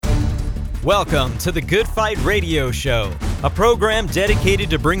Welcome to the Good Fight Radio Show, a program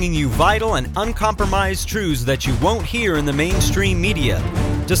dedicated to bringing you vital and uncompromised truths that you won't hear in the mainstream media,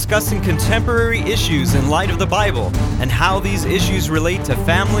 discussing contemporary issues in light of the Bible and how these issues relate to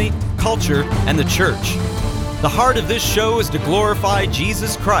family, culture, and the church. The heart of this show is to glorify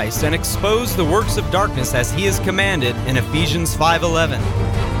Jesus Christ and expose the works of darkness as He is commanded in Ephesians 5:11.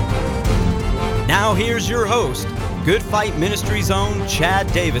 Now here's your host, Good Fight Ministries' own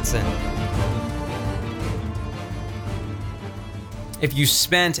Chad Davidson. If you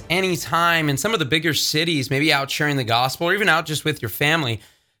spent any time in some of the bigger cities, maybe out sharing the gospel or even out just with your family,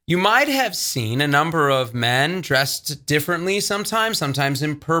 you might have seen a number of men dressed differently sometimes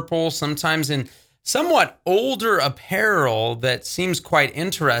in purple, sometimes in somewhat older apparel that seems quite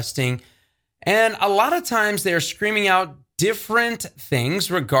interesting. And a lot of times they're screaming out different things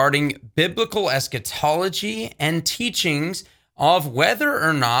regarding biblical eschatology and teachings of whether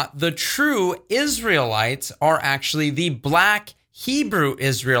or not the true Israelites are actually the black Hebrew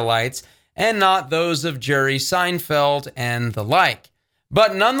Israelites and not those of Jerry Seinfeld and the like.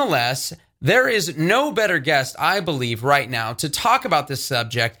 But nonetheless, there is no better guest, I believe, right now to talk about this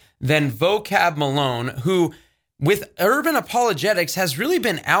subject than Vocab Malone, who, with urban apologetics, has really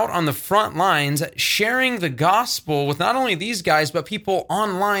been out on the front lines sharing the gospel with not only these guys, but people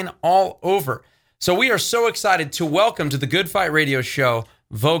online all over. So we are so excited to welcome to the Good Fight Radio Show,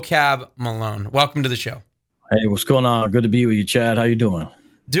 Vocab Malone. Welcome to the show. Hey, what's going on? Good to be with you, Chad. How you doing?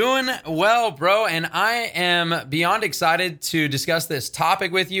 Doing well, bro, and I am beyond excited to discuss this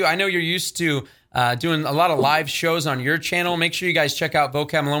topic with you. I know you're used to doing a lot of live shows on your channel. Make sure you guys check out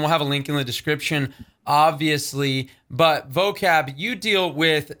Vocab Malone. We'll have a link in the description, obviously. But Vocab, you deal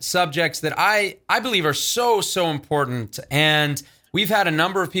with subjects that I believe are so important. And we've had a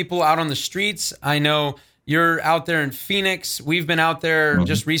number of people out on the streets. I know you're out there in Phoenix. We've been out there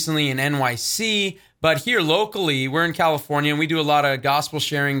just recently in NYC. But here locally, we're in California, and we do a lot of gospel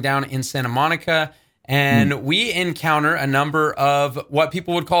sharing down in Santa Monica. And we encounter a number of what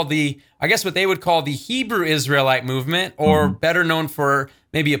people would call what they would call the Hebrew Israelite movement, or better known for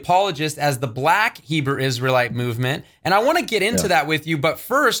maybe apologists as the Black Hebrew Israelite movement. And I want to get into that with you. But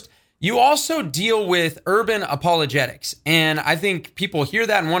first, you also deal with urban apologetics. And I think people hear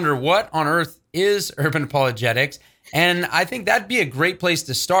that and wonder, what on earth is urban apologetics? And I think that'd be a great place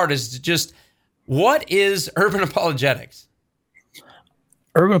to start, is to just, what is urban apologetics?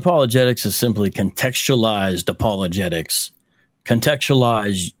 Urban apologetics is simply contextualized apologetics,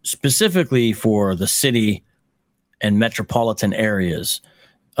 contextualized specifically for the city and metropolitan areas,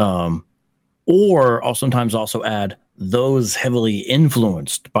 or I'll sometimes also add those heavily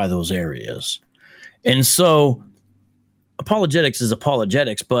influenced by those areas. And so apologetics is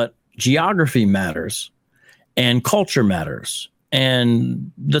apologetics, but geography matters and culture matters.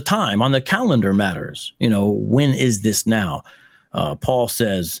 And the time on the calendar matters. You know, when is this now? Paul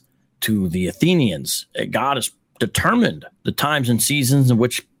says to the Athenians, God has determined the times and seasons in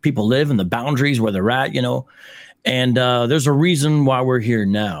which people live and the boundaries where they're at, you know, and there's a reason why we're here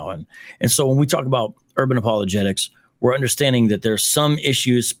now. And so when we talk about urban apologetics, we're understanding that there's some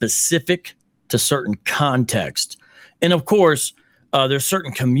issues specific to certain context. And of course, there's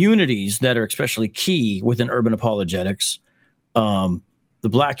certain communities that are especially key within urban apologetics. The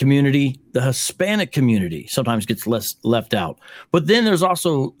Black community, the Hispanic community sometimes gets left out. But then there's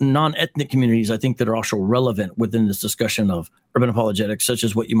also non-ethnic communities, I think, that are also relevant within this discussion of urban apologetics, such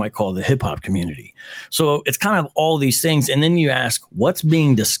as what you might call the hip-hop community. So it's kind of all these things. And then you ask, what's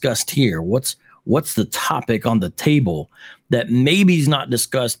being discussed here? What's the topic on the table that maybe is not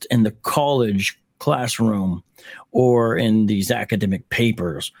discussed in the college classroom or in these academic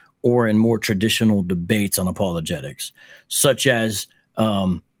papers or in more traditional debates on apologetics, such as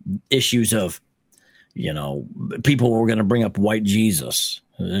issues of, you know, people were going to bring up white Jesus.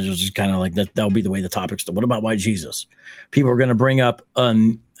 It's just kind of like that'll be the way the topics. What about white Jesus? People are going to bring up,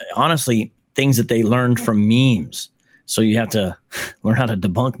 honestly, things that they learned from memes. So you have to learn how to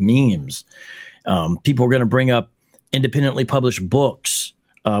debunk memes. People are going to bring up independently published books,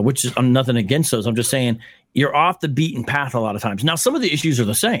 which is, I'm nothing against those. I'm just saying you're off the beaten path a lot of times. Now, some of the issues are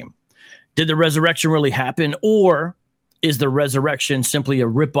the same. Did the resurrection really happen, or is the resurrection simply a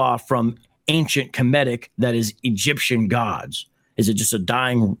ripoff from ancient Kemetic, that is Egyptian gods? Is it just a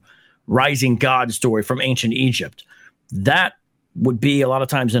dying, rising God story from ancient Egypt? That would be a lot of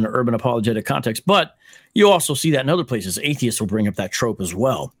times in an urban apologetic context, but you also see that in other places. Atheists will bring up that trope as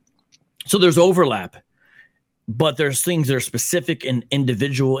well. So there's overlap but there's things that are specific and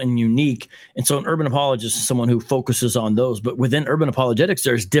individual and unique. And so an urban apologist is someone who focuses on those. But within urban apologetics,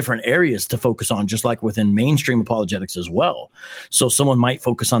 there's different areas to focus on, just like within mainstream apologetics as well. So someone might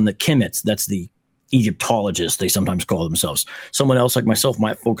focus on the Kemet's, that's the Egyptologists, they sometimes call themselves. Someone else like myself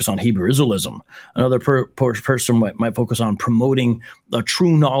might focus on Hebrew Israelism. Another person might focus on promoting a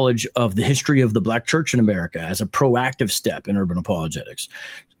true knowledge of the history of the Black church in America as a proactive step in urban apologetics.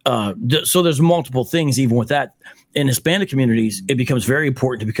 So there's multiple things. Even with that, in Hispanic communities, it becomes very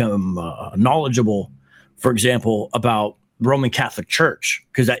important to become knowledgeable, for example, about Roman Catholic Church,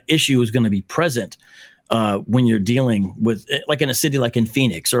 because that issue is going to be present when you're dealing with, like in a city like in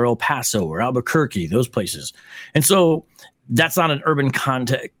Phoenix or El Paso or Albuquerque, those places. And so that's not an urban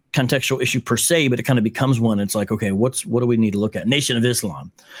contextual issue per se, but it kind of becomes one. It's like, okay, what do we need to look at? Nation of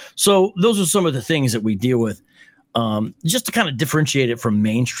Islam. So those are some of the things that we deal with, just to kind of differentiate it from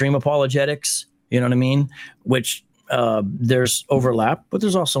mainstream apologetics. You know what I mean? Which there's overlap, but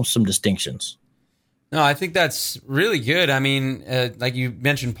there's also some distinctions. No, I think that's really good. I mean, like you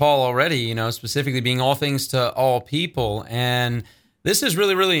mentioned Paul already, specifically being all things to all people. And this is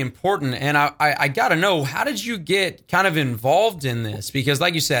really, really important. And I got to know, how did you get kind of involved in this? Because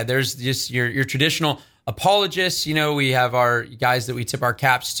like you said, there's just your traditional apologists. We have our guys that we tip our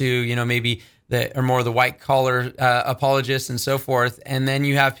caps to, maybe that are more the white collar apologists and so forth. And then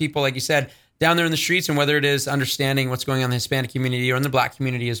you have people, like you said, down there in the streets, and whether it is understanding what's going on in the Hispanic community or in the Black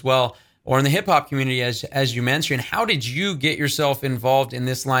community as well, or in the hip hop community, as you mentioned. How did you get yourself involved in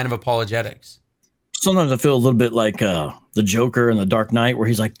this line of apologetics? Sometimes I feel a little bit like the Joker in The Dark Knight, where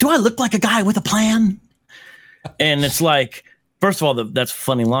he's like, do I look like a guy with a plan? And it's like, first of all, that's a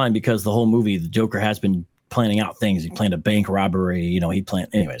funny line, because the whole movie, the Joker has been planning out things. He planned a bank robbery,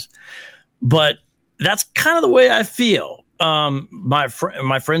 anyways. But that's kind of the way I feel. My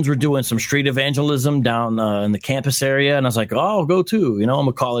friends were doing some street evangelism down in the campus area, and I was like, oh, I'll go too. I'm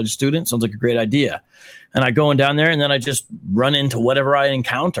a college student. Sounds like a great idea. And I go in down there, and then I just run into whatever I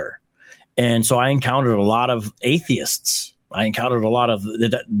encounter. And so I encountered a lot of atheists. I encountered a lot of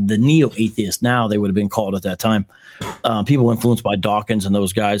the neo-atheists, now they would have been called at that time. People influenced by Dawkins and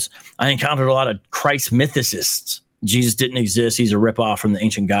those guys. I encountered a lot of Christ mythicists. Jesus didn't exist. He's a ripoff from the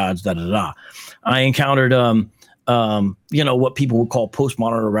ancient gods, da-da-da. I encountered what people would call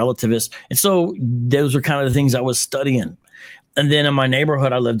postmodern or relativists. And so those are kind of the things I was studying. And then in my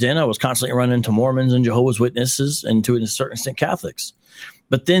neighborhood I lived in, I was constantly running into Mormons and Jehovah's Witnesses, and to a certain extent Catholics.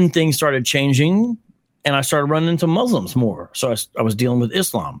 But then things started changing, and I started running into Muslims more. So I was dealing with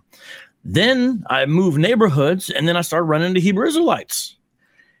Islam. Then I moved neighborhoods, and then I started running into Hebrew Israelites.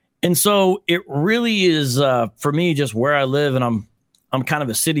 And so it really is, for me, just where I live, and I'm kind of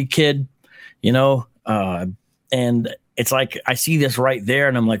a city kid, and it's like I see this right there,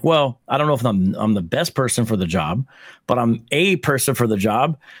 and I'm like, well, I don't know if I'm the best person for the job, but I'm a person for the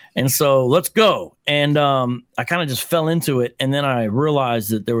job, and so let's go. And I kind of just fell into it, and then I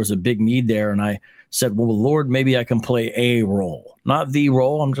realized that there was a big need there, and I said, well, Lord, maybe I can play a role, not the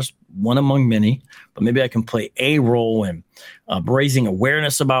role. I'm just one among many, but maybe I can play a role in raising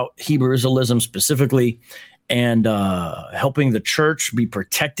awareness about Hebrew Israelism specifically, and helping the church be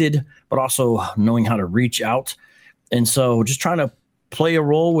protected, but also knowing how to reach out. And so just trying to play a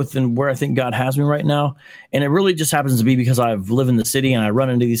role within where I think God has me right now. And it really just happens to be because I've lived in the city and I run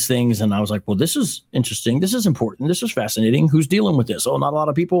into these things, and I was like, well, this is interesting. This is important. This is fascinating. Who's dealing with this? Oh, not a lot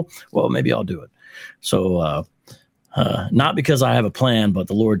of people. Well, maybe I'll do it. So not because I have a plan, but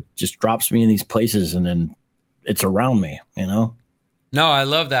the Lord just drops me in these places, and then it's around me, No, I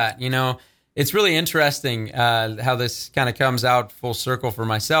love that. It's really interesting how this kind of comes out full circle for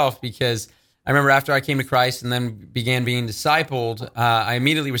myself, because I remember after I came to Christ and then began being discipled, I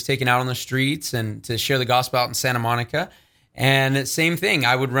immediately was taken out on the streets and to share the gospel out in Santa Monica. And same thing,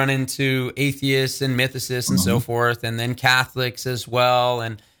 I would run into atheists and mythicists and so forth, and then Catholics as well.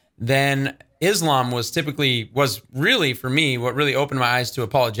 And then Islam was really, for me, what really opened my eyes to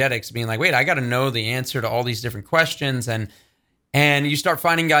apologetics, being like, wait, I got to know the answer to all these different questions. And you start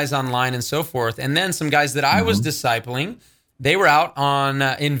finding guys online and so forth. And then some guys that I was discipling, they were out on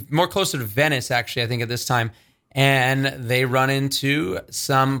in more closer to Venice, actually, I think at this time, and they run into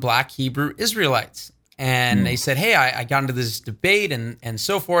some Black Hebrew Israelites. And they said, hey, I got into this debate and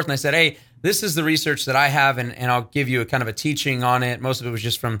so forth. And I said, hey, this is the research that I have, and I'll give you a kind of a teaching on it. Most of it was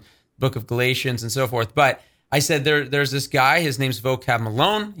just from the book of Galatians and so forth. But I said, there's this guy, his name's Vocab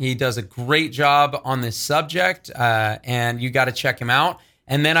Malone. He does a great job on this subject, and you got to check him out.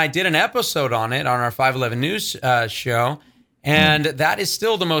 And then I did an episode on it on our 511 News show. And that is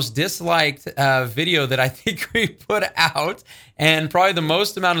still the most disliked video that I think we put out, and probably the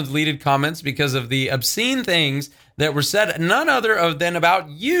most amount of deleted comments because of the obscene things that were said, none other than about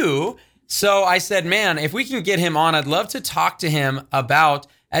you. So I said, man, if we can get him on, I'd love to talk to him about,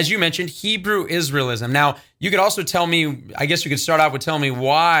 as you mentioned, Hebrew Israelism. Now, you could also tell me, I guess you could start off with telling me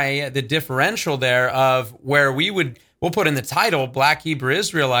why the differential there of where we'll put in the title, Black Hebrew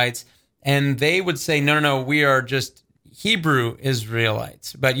Israelites, and they would say, no, we are just Hebrew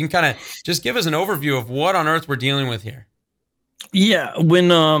Israelites. But you can kind of just give us an overview of what on earth we're dealing with here. Yeah,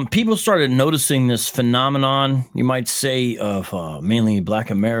 when people started noticing this phenomenon, you might say, of mainly Black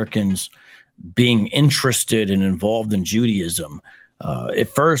Americans being interested and involved in Judaism, at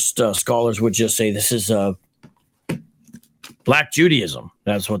first scholars would just say this is Black Judaism.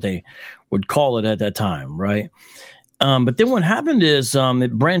 That's what they would call it at that time, right? But then what happened is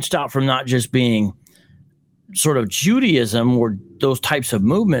it branched out from not just being sort of Judaism or those types of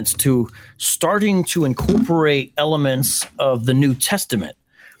movements to starting to incorporate elements of the New Testament.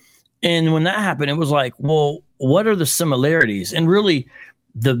 And when that happened, it was like, well, what are the similarities? And really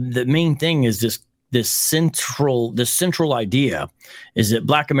the main thing is this central idea is that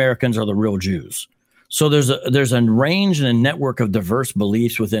Black Americans are the real Jews. So there's a range and a network of diverse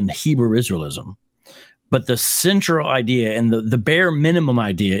beliefs within Hebrew Israelism. But the central idea and the bare minimum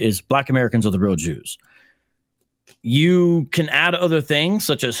idea is Black Americans are the real Jews. You can add other things,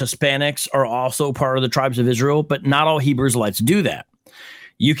 such as Hispanics are also part of the tribes of Israel, but not all Hebrew Israelites do that.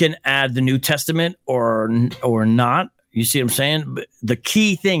 You can add the New Testament or not. You see what I'm saying? But the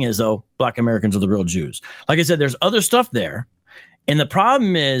key thing is, though, Black Americans are the real Jews. Like I said, there's other stuff there. And the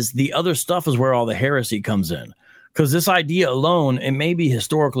problem is the other stuff is where all the heresy comes in. Because this idea alone, it may be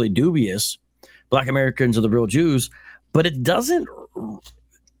historically dubious, Black Americans are the real Jews, but it doesn't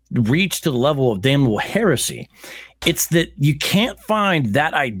reach to the level of damnable heresy. It's that you can't find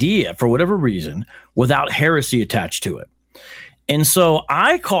that idea for whatever reason without heresy attached to it. And so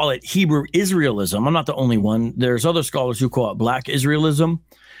I call it Hebrew Israelism. I'm not the only one. There's other scholars who call it Black Israelism.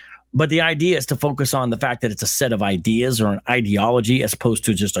 But the idea is to focus on the fact that it's a set of ideas or an ideology as opposed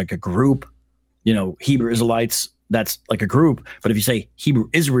to just like a group. You know, Hebrew Israelites, that's like a group. But if you say Hebrew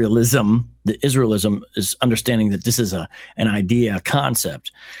Israelism, the Israelism is understanding that this is an idea, a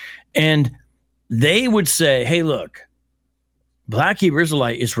concept. And they would say, hey, look, Black Hebrew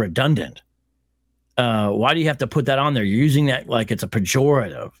Israelite is redundant. Why do you have to put that on there? You're using that like it's a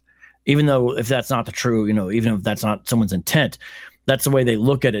pejorative, even though if that's not the true, even if that's not someone's intent, that's the way they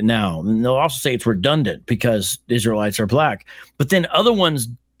look at it now. And they'll also say it's redundant because Israelites are Black. But then other ones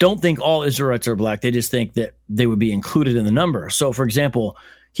don't think all Israelites are Black. They just think that they would be included in the number. So, for example,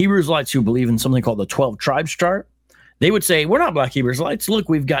 Hebrew Israelites who believe in something called the 12 tribes chart, they would say, we're not Black Hebrew Israelites. Look,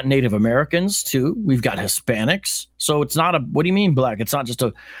 we've got Native Americans too. We've got Hispanics. So it's not what do you mean Black? It's not just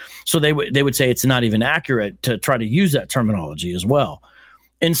so they would say it's not even accurate to try to use that terminology as well.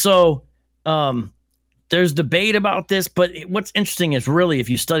 And so there's debate about this, but what's interesting is really, if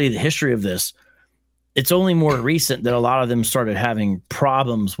you study the history of this, it's only more recent that a lot of them started having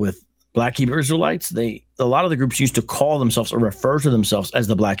problems with Black Hebrew Israelites. A lot of the groups used to call themselves or refer to themselves as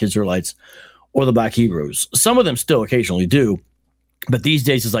the Black Israelites or the Black Hebrews. Some of them still occasionally do, but these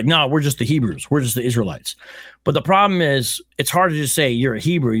days it's like, no, we're just the Hebrews. We're just the Israelites. But the problem is it's hard to just say you're a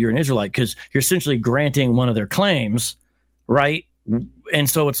Hebrew, you're an Israelite, because you're essentially granting one of their claims, right? And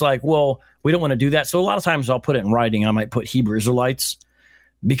so it's like, well, we don't want to do that. So a lot of times I'll put it in writing. I might put Hebrew Israelites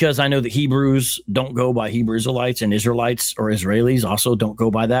because I know that Hebrews don't go by Hebrew Israelites, and Israelites or Israelis also don't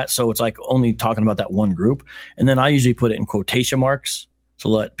go by that. So it's like only talking about that one group. And then I usually put it in quotation marks to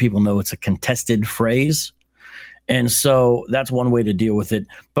let people know it's a contested phrase. And so that's one way to deal with it.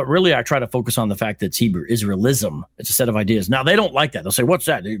 But really, I try to focus on the fact that it's Hebrew Israelism. It's a set of ideas. Now, they don't like that. They'll say, what's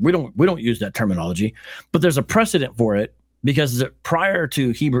that? We don't use that terminology. But there's a precedent for it because prior to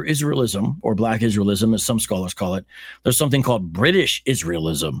Hebrew Israelism, or Black Israelism, as some scholars call it, there's something called British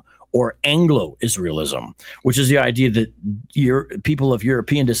Israelism or Anglo-Israelism, which is the idea that people of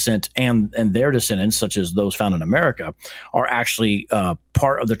European descent and their descendants, such as those found in America, are actually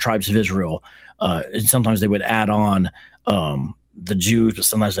part of the tribes of Israel. And sometimes they would add on the Jews, but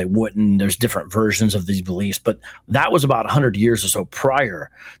sometimes they wouldn't. There's different versions of these beliefs. But that was about 100 years or so prior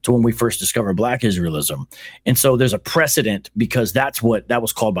to when we first discovered Black Israelism. And so there's a precedent because that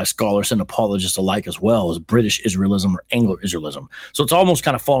was called by scholars and apologists alike as well as British Israelism or Anglo-Israelism. So it's almost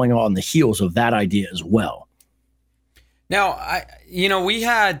kind of falling on the heels of that idea as well. Now, we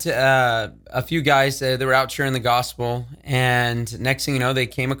had a few guys that were out sharing the gospel, and next thing you know, they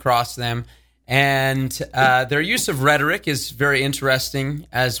came across them. And their use of rhetoric is very interesting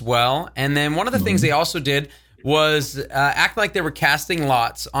as well. And then one of the things they also did was act like they were casting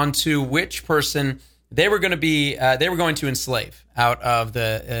lots onto which person they were going to enslave out of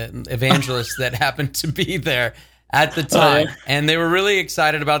the evangelists that happened to be there at the time. And they were really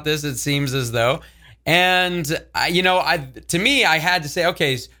excited about this, it seems as though. And, to me, I had to say,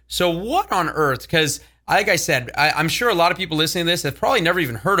 okay, so what on earth? Because like I said, I'm sure a lot of people listening to this have probably never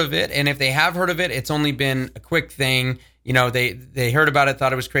even heard of it. And if they have heard of it, it's only been a quick thing. They heard about it,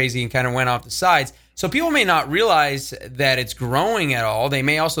 thought it was crazy, and kind of went off the sides. So people may not realize that it's growing at all. They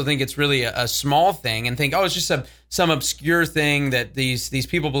may also think it's really a small thing and think, oh, it's just some obscure thing that these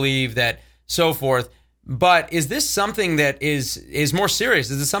people believe, that so forth. But is this something that is more serious?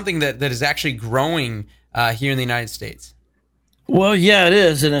 Is this something that is actually growing here in the United States? Well, yeah, it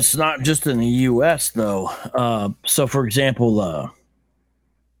is. And it's not just in the U.S., though. So, for example,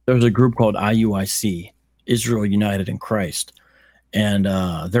 there's a group called IUIC, Israel United in Christ. And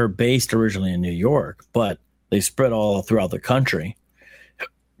they're based originally in New York, but they spread all throughout the country,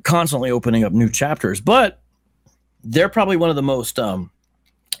 constantly opening up new chapters. But they're probably one of the most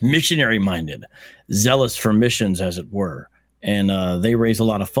missionary-minded, zealous for missions, as it were. And they raise a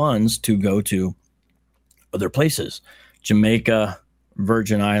lot of funds to go to other places: Jamaica,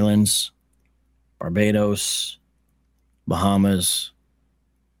 Virgin Islands, Barbados, Bahamas,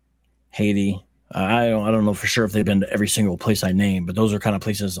 Haiti. I don't know for sure if they've been to every single place I named, but those are kind of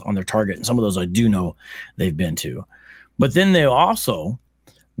places on their target. And some of those I do know they've been to. But then they also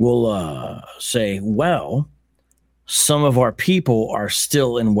will say, well, some of our people are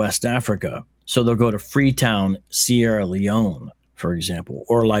still in West Africa. So they'll go to Freetown, Sierra Leone, for example,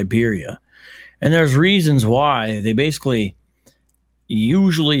 or Liberia. And there's reasons why. They basically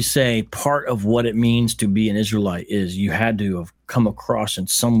usually say part of what it means to be an Israelite is you had to have come across in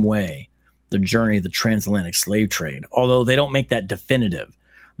some way the journey of the transatlantic slave trade, although they don't make that definitive.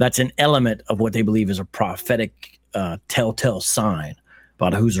 That's an element of what they believe is a prophetic telltale sign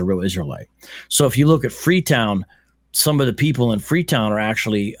about who's a real Israelite. So if you look at Freetown, some of the people in Freetown are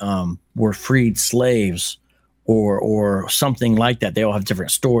actually were freed slaves or something like that. They all have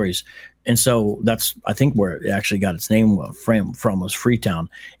different stories. And so that's, I think, where it actually got its name from was Freetown.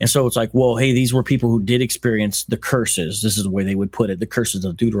 And so it's like, well, hey, these were people who did experience the curses. This is the way they would put it, the curses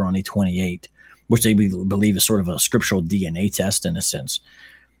of Deuteronomy 28, which they believe is sort of a scriptural DNA test in a sense.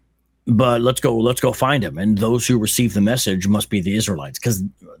 But let's go find them. And those who receive the message must be the Israelites, because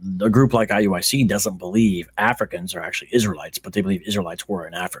a group like IUIC doesn't believe Africans are actually Israelites, but they believe Israelites were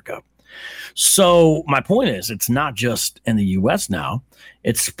in Africa. So my point is, it's not just in the U.S. now;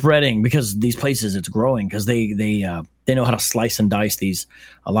 it's spreading because these places it's growing because they know how to slice and dice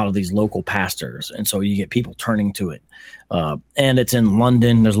a lot of these local pastors, and so you get people turning to it. And it's in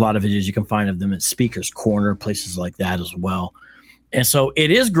London. There's a lot of videos you can find of them at Speaker's Corner, places like that as well. And so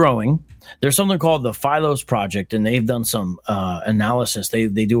it is growing. There's something called the Philos Project, and they've done some analysis. They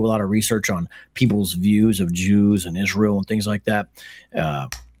do a lot of research on people's views of Jews and Israel and things like that.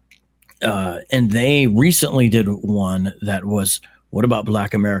 And they recently did one that was, what about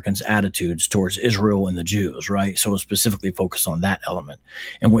Black Americans' attitudes towards Israel and the Jews, right? So specifically focused on that element.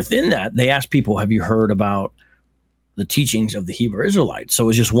 And within that, they asked people, have you heard about the teachings of the Hebrew Israelites? So it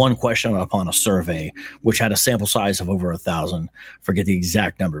was just one question upon a survey, which had a sample size of over 1,000. Forget the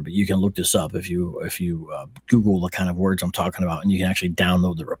exact number, but you can look this up if you Google the kind of words I'm talking about, and you can actually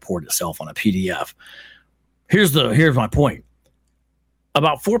download the report itself on a PDF. Here's my point.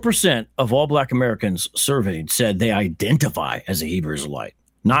 About 4% of all Black Americans surveyed said they identify as a Hebrew Israelite.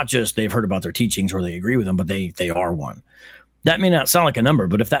 Not just they've heard about their teachings or they agree with them, but they are one. That may not sound like a number,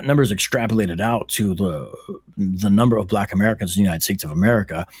 but if that number is extrapolated out to the number of Black Americans in the United States of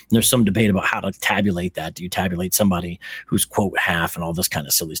America, there's some debate about how to tabulate that. Do you tabulate somebody who's, quote, half and all this kind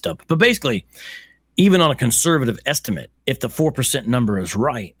of silly stuff? But basically, even on a conservative estimate, if the 4% number is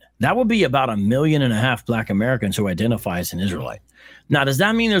right, that would be about 1.5 million Black Americans who identify as an Israelite. Now, does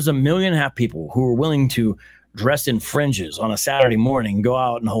that mean there's 1.5 million people who are willing to dress in fringes on a Saturday morning, go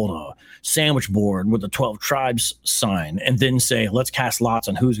out and hold a sandwich board with the 12 tribes sign, and then say, let's cast lots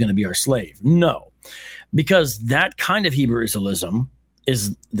on who's going to be our slave? No, because that kind of Hebrew Israelism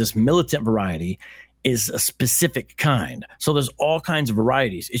is this militant variety, is a specific kind. So there's all kinds of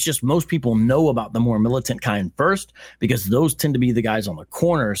varieties. It's just most people know about the more militant kind first, because those tend to be the guys on the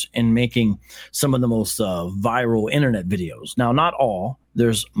corners and making some of the most viral internet videos. Now, not all.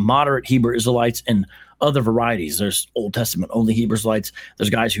 There's moderate Hebrew Israelites and other varieties. There's Old Testament only Hebrew Israelites. There's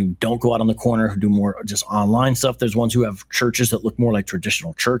guys who don't go out on the corner, who do more just online stuff. There's ones who have churches that look more like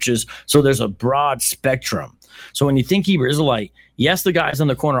traditional churches. So there's a broad spectrum. So when you think Hebrew Israelite, Yes, the guys on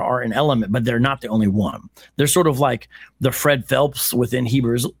the corner are an element, but they're not the only one. They're sort of like the Fred Phelps within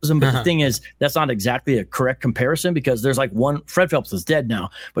Hebrewism. But the thing is, that's not exactly a correct comparison, because there's like one, Fred Phelps is dead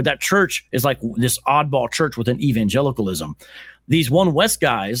now, but that church is like this oddball church within evangelicalism. These One West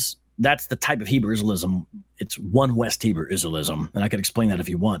guys, that's the type of Hebrew Israelism. It's One West Hebrew Israelism. And I could explain that if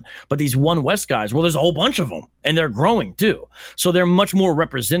you want. But these One West guys, well, there's a whole bunch of them, and they're growing too. So they're much more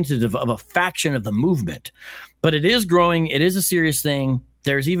representative of a faction of the movement. But it is growing. It is a serious thing.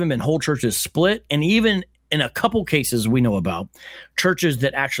 There's even been whole churches split. And even in a couple cases we know about, churches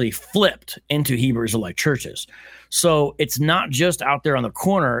that actually flipped into Hebrew Israelite churches. So it's not just out there on the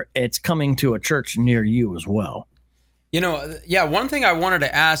corner. It's coming to a church near you as well. One thing I wanted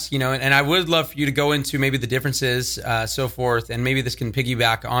to ask, and I would love for you to go into maybe the differences, so forth, and maybe this can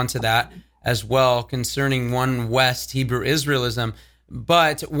piggyback onto that as well concerning One West Hebrew Israelism.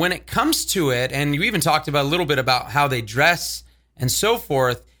 But when it comes to it, and you even talked about a little bit about how they dress and so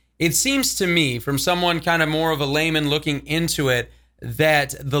forth, it seems to me, from someone kind of more of a layman looking into it,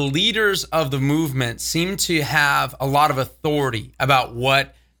 that the leaders of the movement seem to have a lot of authority about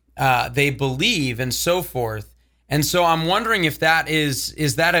what they believe and so forth. And so I'm wondering if that is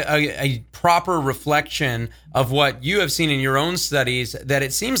that a proper reflection of what you have seen in your own studies, that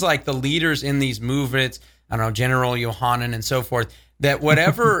it seems like the leaders in these movements, I don't know, General Yohanan and so forth, that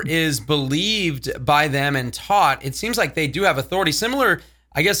whatever is believed by them and taught, it seems like they do have authority. Similar,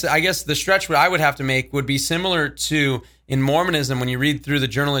 I guess the stretch what I would have to make would be similar to in Mormonism when you read through the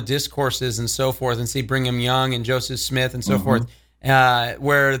Journal of Discourses and so forth and see Brigham Young and Joseph Smith and so forth.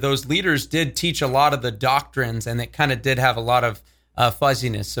 Where those leaders did teach a lot of the doctrines, and it kind of did have a lot of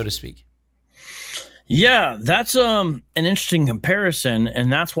fuzziness, so to speak. Yeah, that's an interesting comparison,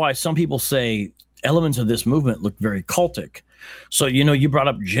 and that's why some people say elements of this movement look very cultic. So, you brought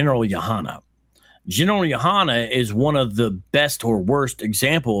up General Yohanan. General Yohanan is one of the best or worst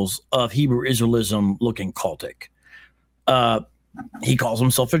examples of Hebrew Israelism looking cultic. He calls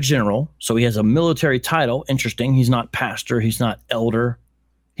himself a general, so he has a military title. Interesting. He's not pastor. He's not elder.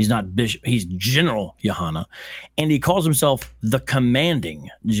 He's not bishop. He's General Yohanan. And he calls himself the commanding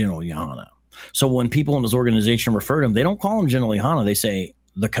General Yohanan. So when people in his organization refer to him, they don't call him General Yohanan. They say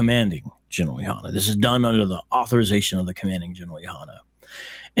the commanding General Yohanan. This is done under the authorization of the commanding General Yohanan.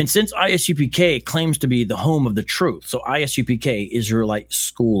 And since ISUPK claims to be the home of the truth, so ISUPK, Israelite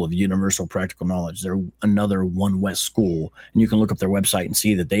School of Universal Practical Knowledge, they're another One West school, and you can look up their website and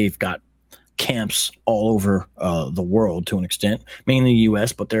see that they've got camps all over the world to an extent, mainly the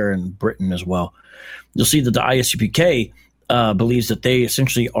U.S., but they're in Britain as well. You'll see that the ISUPK believes that they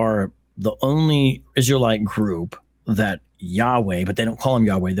essentially are the only Israelite group that Yahweh, but they don't call him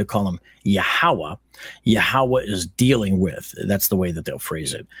Yahweh, they call him Yahweh. Yahweh is dealing with. That's the way that they'll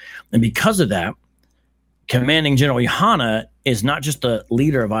phrase it. And because of that, commanding General Yohanan is not just the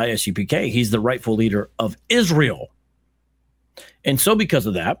leader of ISUPK, he's the rightful leader of Israel. And so because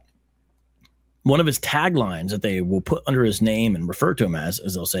of that, one of his taglines that they will put under his name and refer to him as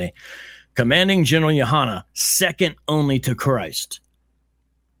they'll say, commanding General Yohanan, second only to Christ.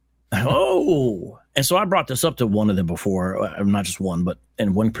 Oh, and so I brought this up to one of them before, not just one, but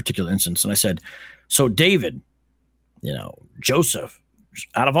in one particular instance. And I said, so David, Joseph,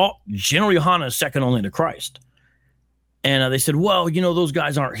 out of all, General Yohanan is second only to Christ. And they said, well, those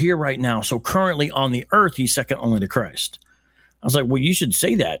guys aren't here right now. So currently on the earth, he's second only to Christ. I was like, well, you should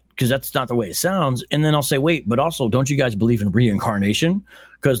say that because that's not the way it sounds. And then I'll say, wait, but also, don't you guys believe in reincarnation?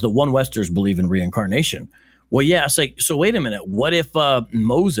 Because the One Westers believe in reincarnation. Well, yeah, I say, so wait a minute. What if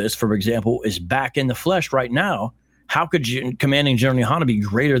Moses, for example, is back in the flesh right now? How could commanding General Yohanan be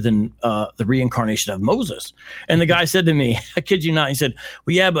greater than the reincarnation of Moses? And the guy said to me, I kid you not, he said,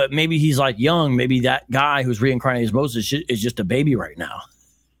 well, yeah, but maybe he's like young. Maybe that guy who's reincarnated as Moses is just a baby right now.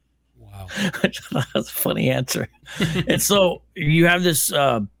 Wow. That's a funny answer. And so you have this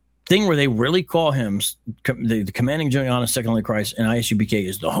thing where they really call him the commanding General Yohanan, second only Christ, and ISUPK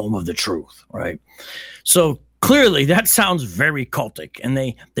is the home of the truth, right? So clearly that sounds very cultic, and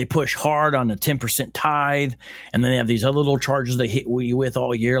they push hard on the 10% tithe, and then they have these other little charges they hit you with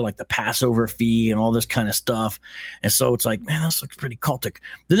all year, like the Passover fee and all this kind of stuff. And so it's like, man, this looks pretty cultic.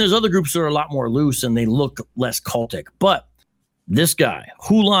 Then there's other groups that are a lot more loose and they look less cultic. But this guy,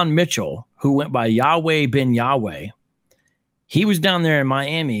 Hulan Mitchell, who went by Yahweh ben Yahweh, he was down there in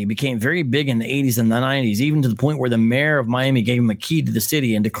Miami, became very big in the 80s and the 90s, even to the point where the mayor of Miami gave him a key to the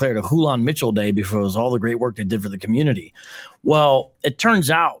city and declared a Hulan Mitchell Day because it was all the great work they did for the community. Well, it turns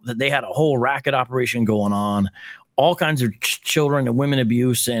out that they had a whole racket operation going on, all kinds of children and women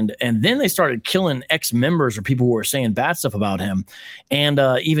abuse, and then they started killing ex-members or people who were saying bad stuff about him, and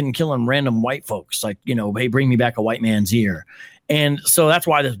even killing random white folks, like, hey, bring me back a white man's ear. And so that's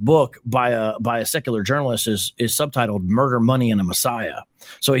why this book by a secular journalist is subtitled "Murder, Money, and a Messiah."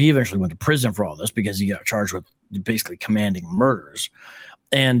 So he eventually went to prison for all this because he got charged with basically commanding murders.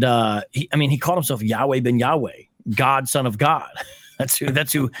 And he called himself Yahweh ben Yahweh, God, Son of God.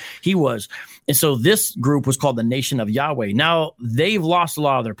 That's who he was. And so this group was called the Nation of Yahweh. Now, they've lost a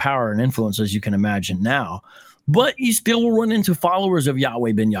lot of their power and influence, as you can imagine now. But you still will run into followers of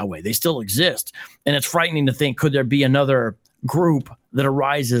Yahweh ben Yahweh. They still exist. And it's frightening to think, could there be another group that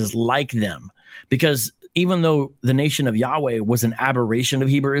arises like them? Because even though the Nation of Yahweh was an aberration of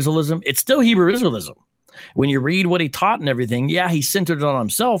Hebrew Israelism, it's still Hebrew Israelism. When you read what he taught and everything, yeah, he centered it on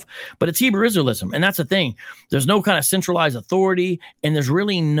himself, but it's Hebrew Israelism. And that's the thing. There's no kind of centralized authority, and there's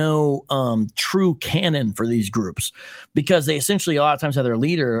really no true canon for these groups, because they essentially a lot of times have their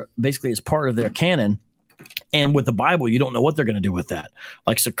leader basically as part of their canon. And with the Bible, you don't know what they're going to do with that.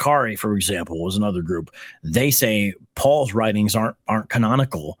 Like Sakari, for example, was another group. They say Paul's writings aren't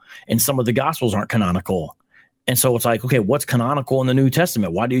canonical, and some of the Gospels aren't canonical. And so it's like, okay, what's canonical in the New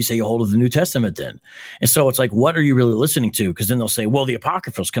Testament? Why do you say you hold of the New Testament then? And so it's like, what are you really listening to? Because then they'll say, well, the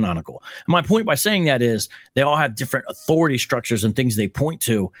Apocrypha is canonical. And my point by saying that is they all have different authority structures and things they point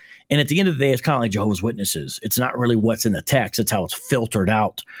to. And at the end of the day, it's kind of like Jehovah's Witnesses. It's not really what's in the text. It's how it's filtered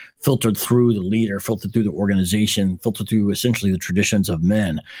out, filtered through the leader, filtered through the organization, filtered through essentially the traditions of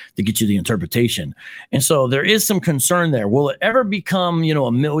men to get you the interpretation. And so there is some concern there. Will it ever become,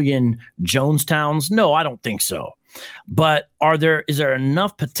 a million Jonestowns? No, I don't think so. But is there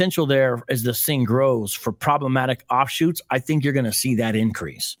enough potential there as this thing grows for problematic offshoots? I think you're going to see that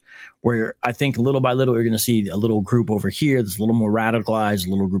increase, where I think little by little, you're going to see a little group over here that's a little more radicalized, a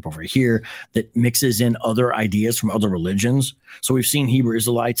little group over here that mixes in other ideas from other religions. So we've seen Hebrew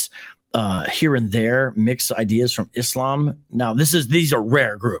Israelites here and there mix ideas from Islam. Now, these are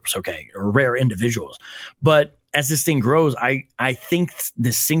rare groups, okay, or rare individuals. But as this thing grows, I think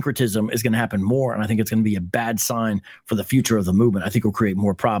this syncretism is going to happen more, and I think it's going to be a bad sign for the future of the movement. I think it'll create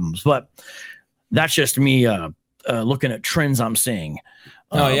more problems. But that's just me looking at trends I'm seeing.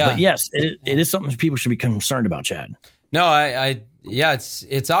 But yes, it is something people should be concerned about, Chad. No,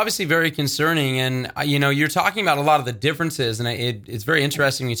 it's obviously very concerning, and you're talking about a lot of the differences, and it's very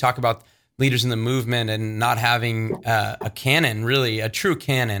interesting when you talk about leaders in the movement and not having a canon, really a true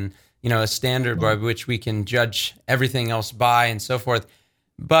canon, a standard by which we can judge everything else by and so forth.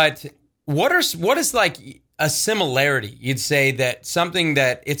 But what is like a similarity? You'd say that something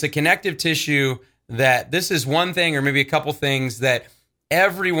that it's a connective tissue, that this is one thing or maybe a couple things that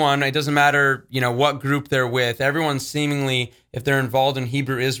everyone, it doesn't matter, what group they're with, everyone seemingly, if they're involved in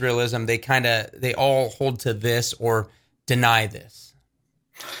Hebrew Israelism, they all hold to this or deny this.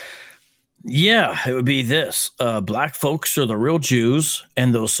 Yeah, it would be this. Black folks are the real Jews,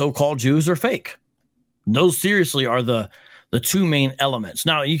 and those so-called Jews are fake. Those seriously are the two main elements.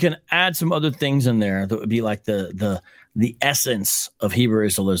 Now, you can add some other things in there that would be like the essence of Hebrew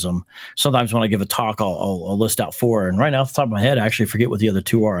Israelism. Sometimes when I give a talk, I'll list out four. And right now, off the top of my head, I actually forget what the other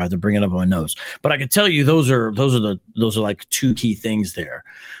two are. I have to bring it up on my notes. But I can tell you those are like two key things there.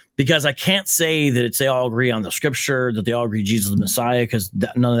 Because I can't say that they all agree on the scripture, that they all agree Jesus is the Messiah, because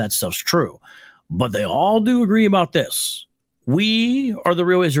none of that stuff's true. But they all do agree about this. We are the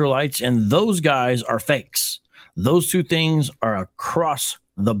real Israelites, and those guys are fakes. Those two things are across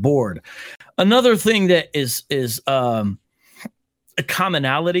the board. Another thing that is a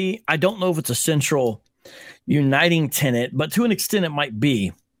commonality, I don't know if it's a central uniting tenet, but to an extent it might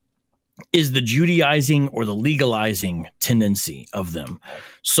be, is the Judaizing or the legalizing tendency of them.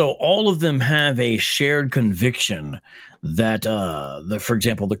 So all of them have a shared conviction that, for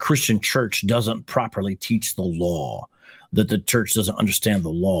example, the Christian church doesn't properly teach the law, that the church doesn't understand the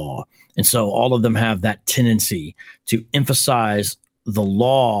law. And so all of them have that tendency to emphasize the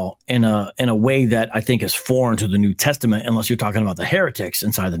law in a way that I think is foreign to the New Testament, unless you're talking about the heretics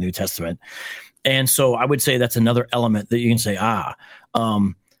inside the New Testament. And so I would say that's another element that you can say,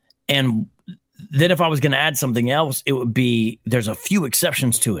 and then if I was going to add something else, it would be there's a few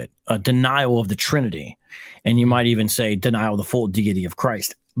exceptions to it, a denial of the Trinity. And you might even say denial of the full deity of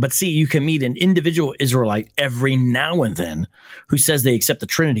Christ. But see, you can meet an individual Israelite every now and then who says they accept the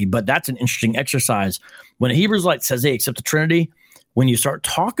Trinity. But that's an interesting exercise. When a Hebrew Israelite says they accept the Trinity, when you start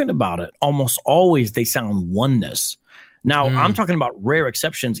talking about it, almost always they sound oneness. Now, I'm talking about rare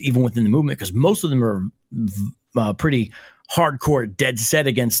exceptions even within the movement, because most of them are pretty hardcore, dead set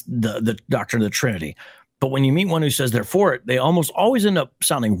against the doctrine of the Trinity. But when you meet one who says they're for it, they almost always end up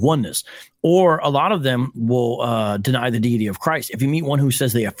sounding oneness. Or a lot of them will deny the deity of Christ. If you meet one who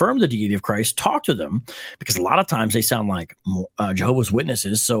says they affirm the deity of Christ, talk to them, because a lot of times they sound like Jehovah's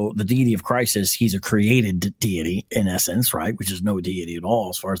Witnesses. So the deity of Christ is he's a created deity in essence, right? Which is no deity at all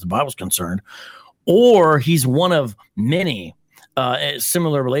as far as the Bible's concerned. Or he's one of many. A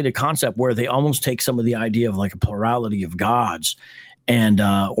similar related concept where they almost take some of the idea of like a plurality of gods, and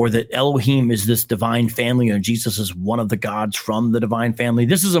or that Elohim is this divine family and Jesus is one of the gods from the divine family.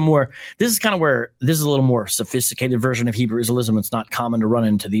 This is a little more sophisticated version of Hebrew Israelism. It's not common to run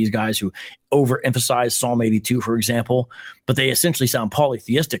into these guys who overemphasize Psalm 82, for example, but they essentially sound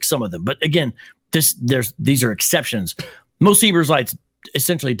polytheistic, some of them. But again, these are exceptions. Most Hebrew Israelites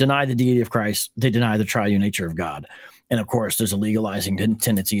essentially deny the deity of Christ. They deny the triune nature of God. And of course, there's a legalizing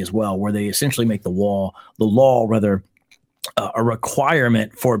tendency as well, where they essentially make the law a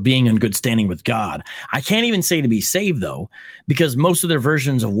requirement for being in good standing with God. I can't even say to be saved, though, because most of their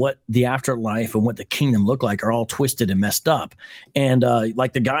versions of what the afterlife and what the kingdom look like are all twisted and messed up. And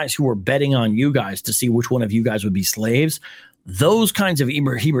like the guys who were betting on you guys to see which one of you guys would be slaves, those kinds of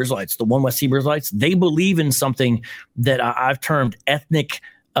Hebrew Israelites, the One West Hebrew Israelites, they believe in something that I've termed ethnic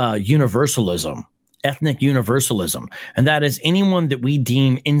universalism. Ethnic universalism. And that is anyone that we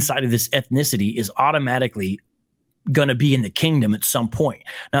deem inside of this ethnicity is automatically going to be in the kingdom at some point.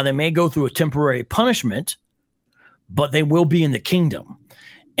 Now, they may go through a temporary punishment, but they will be in the kingdom.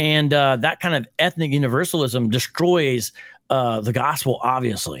 And that kind of ethnic universalism destroys the gospel,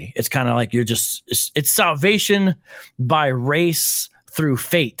 obviously. It's kind of like it's salvation by race through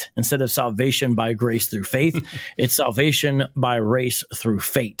fate instead of salvation by grace through faith. It's salvation by race through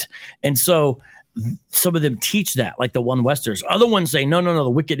fate. And so some of them teach that, like the One Westers. Other ones say, no, the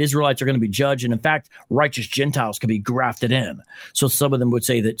wicked Israelites are going to be judged. And in fact, righteous Gentiles can be grafted in. So some of them would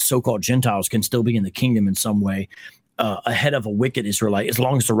say that so-called Gentiles can still be in the kingdom in some way ahead of a wicked Israelite, as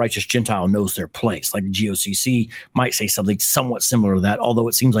long as the righteous Gentile knows their place. Like the GOCC might say something somewhat similar to that, although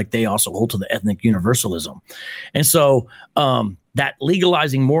it seems like they also hold to the ethnic universalism. And so that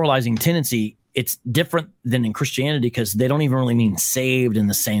legalizing, moralizing tendency, it's different than in Christianity because they don't even really mean saved in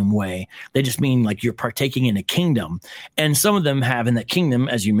the same way. They just mean like you're partaking in a kingdom. And some of them have in that kingdom,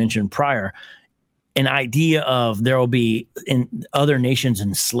 as you mentioned prior, an idea of there will be in other nations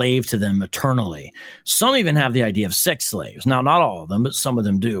enslaved to them eternally. Some even have the idea of sex slaves. Now, not all of them, but some of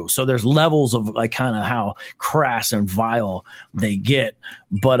them do. So there's levels of like kind of how crass and vile they get.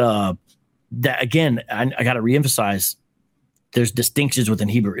 But that again, I got to reemphasize, there's distinctions within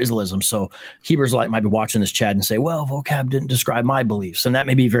Hebrew Israelism. So Hebrew Israelite might be watching this chat and say, well, Vocab didn't describe my beliefs. And that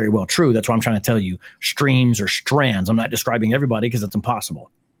may be very well true. That's why I'm trying to tell you streams or strands. I'm not describing everybody because it's impossible.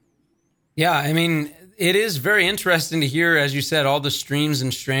 Yeah, I mean, it is very interesting to hear, as you said, all the streams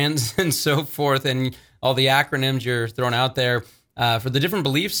and strands and so forth, and all the acronyms you're throwing out there for the different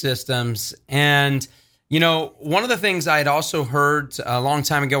belief systems. And, you know, one of the things I had also heard a long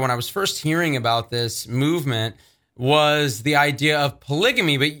time ago when I was first hearing about this movement was the idea of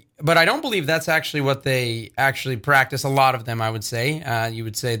polygamy, but I don't believe that's actually what they actually practice. A lot of them, I would say. You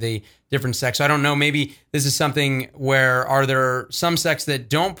would say the different sects. So I don't know. Maybe this is something where are there some sects that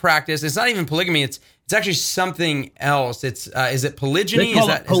don't practice? It's not even polygamy. It's actually something else. It's is it polygyny? They call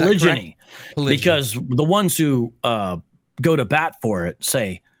it polygyny, polygyny because the ones who go to bat for it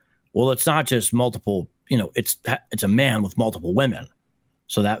say, well, it's not just multiple. You know, it's a man with multiple women.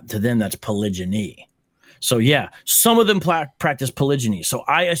 So that to them that's polygyny. So, yeah, some of them practice polygyny. So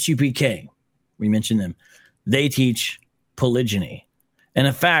ISUPK, we mentioned them, they teach polygyny. And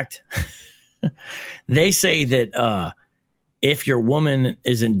in fact, they say that if your woman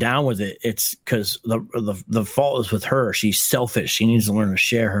isn't down with it, it's because the fault is with her. She's selfish. She needs to learn to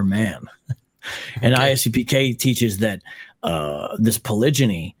share her man. And okay. ISUPK teaches that this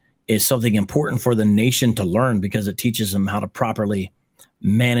polygyny is something important for the nation to learn because it teaches them how to properly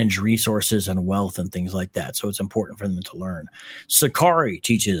manage resources and wealth and things like that. So it's important for them to learn. Sakari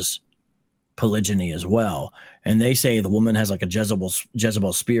teaches polygyny as well. And they say the woman has like a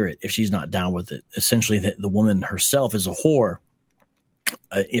Jezebel spirit if she's not down with it. Essentially, the woman herself is a whore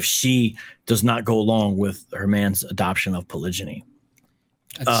if she does not go along with her man's adoption of polygyny.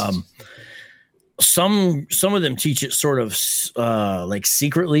 Some of them teach it sort of like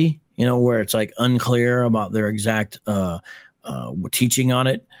secretly, you know, where it's like unclear about their exact teaching on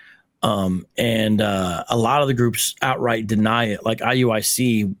it. And a lot of the groups outright deny it. Like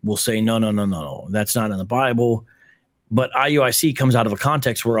IUIC will say, no, that's not in the Bible. But IUIC comes out of a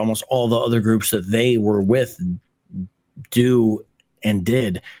context where almost all the other groups that they were with do and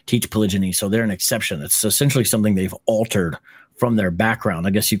did teach polygyny. So they're an exception. It's essentially something they've altered from their background. I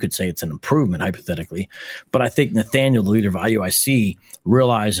guess you could say it's an improvement, hypothetically. But I think Nathaniel, the leader of IUIC,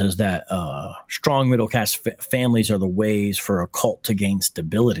 realizes that strong middle-class families are the ways for a cult to gain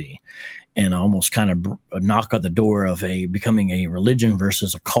stability and almost kind of knock on the door of becoming a religion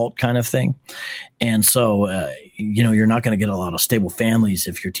versus a cult kind of thing. And so, you're not going to get a lot of stable families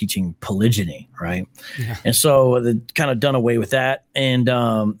if you're teaching polygyny, right? Yeah. And so they kind of done away with that. And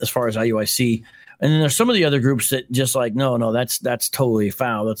as far as IUIC, and then there's some of the other groups that just like, no, that's totally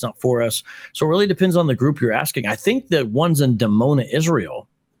foul. That's not for us. So it really depends on the group you're asking. I think the ones in Dimona, Israel,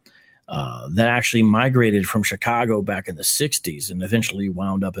 that actually migrated from Chicago back in the 60s and eventually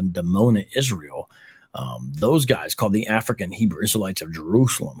wound up in Dimona, Israel. Those guys called the African Hebrew Israelites of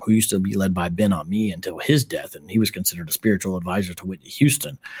Jerusalem, who used to be led by Ben Ami until his death, and he was considered a spiritual advisor to Whitney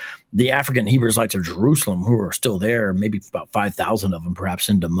Houston. The African Hebrew Israelites of Jerusalem, who are still there, maybe about 5,000 of them, perhaps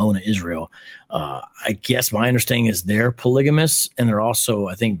in Dimona, Israel. I guess my understanding is they're polygamous, and they're also,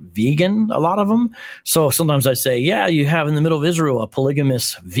 I think, vegan, a lot of them. So sometimes I say, yeah, you have in the middle of Israel a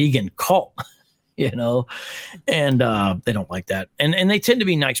polygamous vegan cult. And they don't like that. And they tend to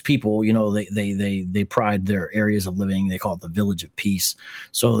be nice people. They pride their areas of living. They call it the village of peace.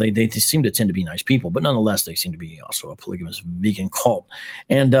 So they seem to tend to be nice people, but nonetheless, they seem to be also a polygamous vegan cult.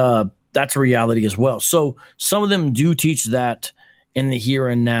 And that's a reality as well. So some of them do teach that in the here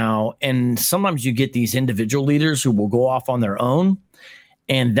and now. And sometimes you get these individual leaders who will go off on their own,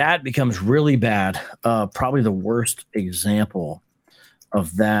 and that becomes really bad. Probably the worst example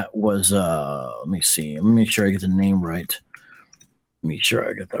of that was, let me see. Let me make sure I get the name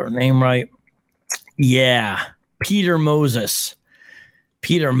right. Yeah, Peter Moses.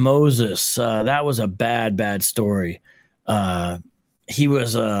 That was a bad story. He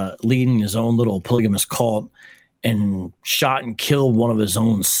was leading his own little polygamous cult and shot and killed one of his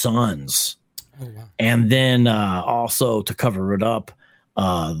own sons. Oh, wow. And then also to cover it up,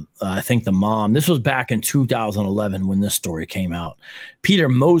 I think the mom, this was back in 2011 when this story came out. Peter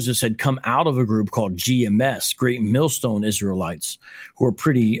Moses had come out of a group called GMS, Great Millstone Israelites, who are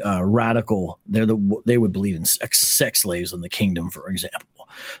pretty radical. They would believe in sex slaves in the kingdom, for example.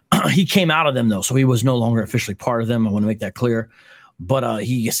 He came out of them, though, so he was no longer officially part of them. I want to make that clear. But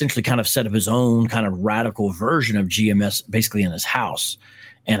he essentially kind of set up his own kind of radical version of GMS basically in his house.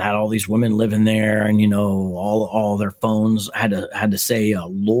 And had all these women living there, and all their phones had to say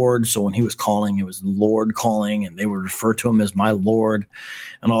Lord. So when he was calling, it was Lord calling, and they would refer to him as my Lord,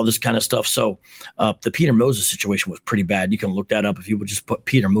 and all this kind of stuff. So the Peter Moses situation was pretty bad. You can look that up if you would just put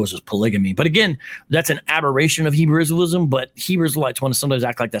Peter Moses polygamy. But again, that's an aberration of Hebrew Israelism. But Hebrew Israelites want to sometimes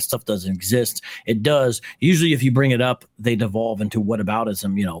act like that stuff doesn't exist. It does. Usually, if you bring it up, they devolve into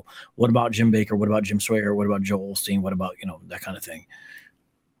whataboutism. What about Jim Baker? What about Jim Sawyer? What about Joel Osteen? What about that kind of thing?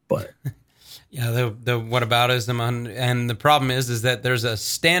 But yeah, the whataboutism, and the problem is that there's a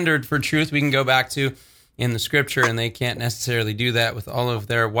standard for truth we can go back to in the scripture, and they can't necessarily do that with all of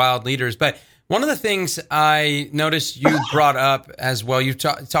their wild leaders. But one of the things I noticed you brought up as well, you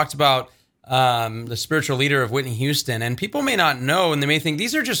talked about the spiritual leader of Whitney Houston, and people may not know, and they may think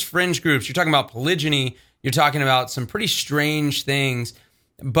these are just fringe groups. You're talking about polygyny, you're talking about some pretty strange things,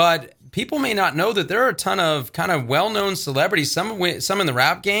 but people may not know that there are a ton of kind of well-known celebrities, some in the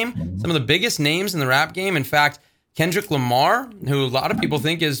rap game, some of the biggest names in the rap game. In fact, Kendrick Lamar, who a lot of people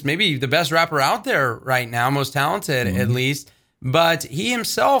think is maybe the best rapper out there right now, most talented at least. But he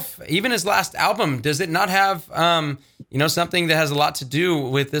himself, even his last album, does it not have something that has a lot to do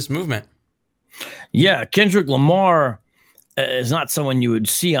with this movement? Yeah, Kendrick Lamar is not someone you would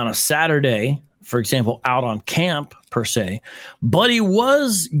see on a Saturday, for example, out on camp per se, but he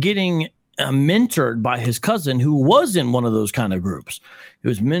was getting mentored by his cousin who was in one of those kind of groups. He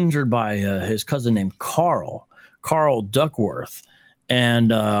was mentored by his cousin named Carl Duckworth,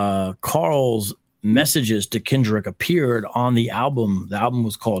 and Carl's messages to Kendrick appeared on the album. The album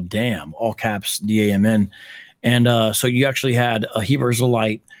was called Damn, all caps DAMN. And so you actually had a Hebrew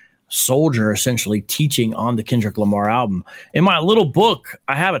Israelite soldier essentially teaching on the Kendrick Lamar album. In my little book,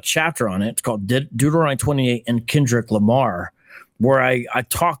 I have a chapter on it. It's called Deuteronomy 28 and Kendrick Lamar, where I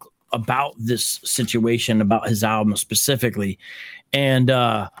talk about this situation, about his album specifically. And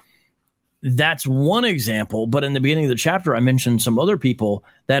that's one example. But in the beginning of the chapter, I mentioned some other people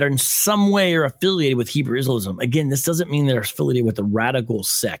that are in some way are affiliated with Hebrew Israelism. Again, this doesn't mean they're affiliated with the radical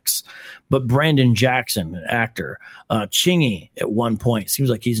sects, but Brandon Jackson, an actor, Chingy at one point, seems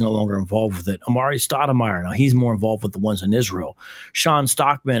like he's no longer involved with it. Amari Stoudemire, now he's more involved with the ones in Israel. Sean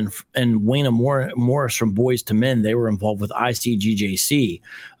Stockman and Wayne Morris from Boys to Men, they were involved with ICGJC.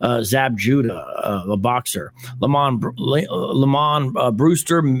 Zab Judah, a boxer. Lamont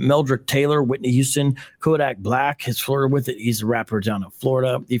Brewster, Meldrick Taylor, Taylor, Whitney Houston, Kodak Black has flirted with it. He's a rapper down in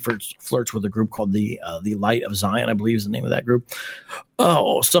Florida. He flirts with a group called the Light of Zion, I believe is the name of that group.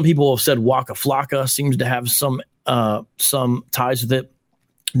 Oh, some people have said Waka Flocka seems to have some ties with it.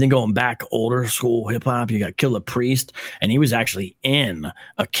 Then going back older school hip hop, you got Killer Priest, and he was actually in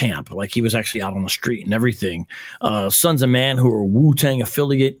a camp, like he was actually out on the street and everything. Sons of Man, who are Wu-Tang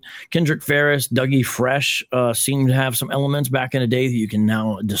affiliate, Kendrick Ferris, Dougie Fresh seem to have some elements back in the day that you can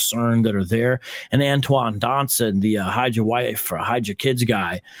now discern that are there. And Antoine Dodson, the Hide Your Wife or Hide Your Kids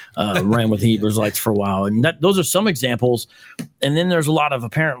guy, ran with the Israelites for a while. And those are some examples. And then there's a lot of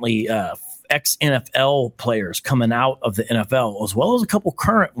apparently ex-NFL players coming out of the NFL, as well as a couple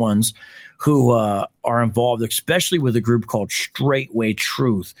current ones who are involved, especially with a group called Straightway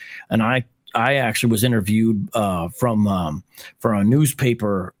Truth. And I actually was interviewed for a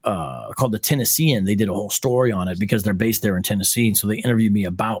newspaper called The Tennessean. They did a whole story on it because they're based there in Tennessee. And so they interviewed me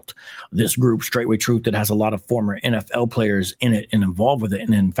about this group, Straightway Truth, that has a lot of former NFL players in it and involved with it,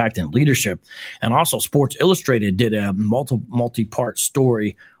 and in fact in leadership. And also Sports Illustrated did a multi-part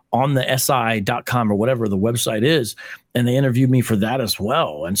story on the SI.com or whatever the website is. And they interviewed me for that as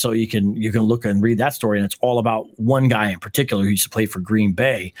well. And so you can look and read that story. And it's all about one guy in particular who used to play for Green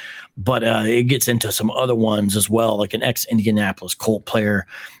Bay. But it gets into some other ones as well, like an ex-Indianapolis Colt player.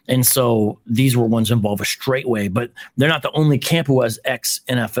 And so these were ones involved with Straightway. But they're not the only camp who has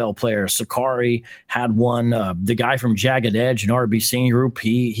ex-NFL players. Sakari had one. The guy from Jagged Edge, an R&B singing group,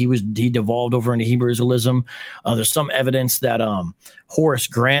 he devolved over into Hebrew Israelism. There's some evidence that Horace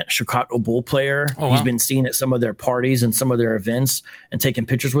Grant, Chicago Bull player, he's been seen at some of their parties and some of their events and taking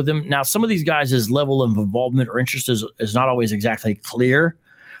pictures with him. Now, some of these guys' level of involvement or interest is not always exactly clear.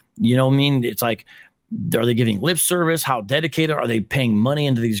 You know what I mean? It's like, are they giving lip service? How dedicated are they paying money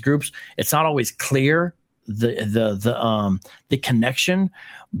into these groups? It's not always clear the connection.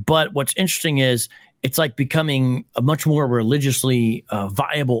 But what's interesting is it's like becoming a much more religiously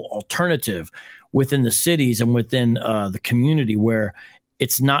viable alternative within the cities and within the community, where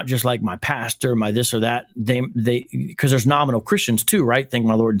it's not just like my pastor, my this or that. They because there's nominal Christians too, right? Thank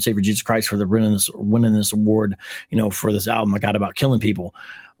my Lord and Savior Jesus Christ for winning this award, for this album I got about killing people.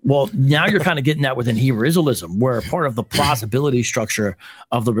 Well, now you're kind of getting that within Hebrew Israelism, where part of the plausibility structure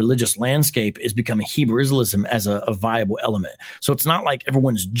of the religious landscape is becoming Hebrew Israelism as a viable element. So it's not like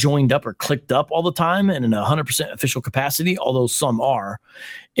everyone's joined up or clicked up all the time and in 100% official capacity, although some are.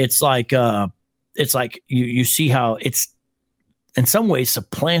 It's like you see how it's in some ways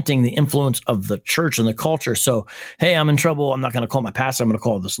supplanting the influence of the church and the culture. So, hey, I'm in trouble. I'm not going to call my pastor. I'm going to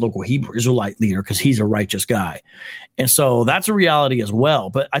call this local Hebrew Israelite leader because he's a righteous guy. And so that's a reality as well.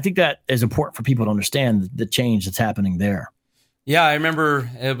 But I think that is important for people to understand the change that's happening there. Yeah, I remember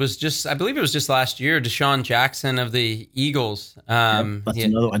I believe it was just last year, Deshaun Jackson of the Eagles. That's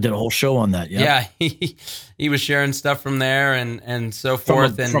another. I did a whole show on that. Yeah, he was sharing stuff from there and so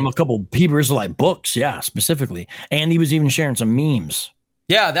forth. From a couple Hebrew Israelite books, specifically. And he was even sharing some memes.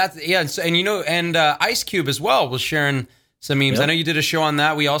 Yeah, and Ice Cube as well was sharing some memes. Yep. I know you did a show on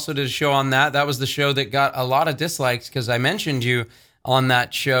that. We also did a show on that. That was the show that got a lot of dislikes because I mentioned you on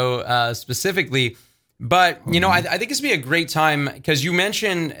that show specifically. But, I think this would be a great time because you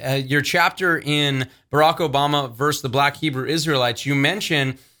mentioned your chapter in Barack Obama versus the Black Hebrew Israelites. You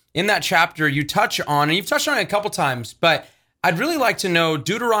mentioned in that chapter, you've touched on it a couple times, but I'd really like to know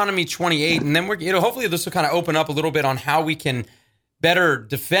Deuteronomy 28. And then hopefully this will kind of open up a little bit on how we can better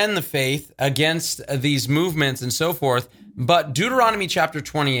defend the faith against these movements and so forth. But Deuteronomy chapter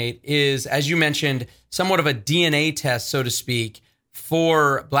 28 is, as you mentioned, somewhat of a DNA test, so to speak,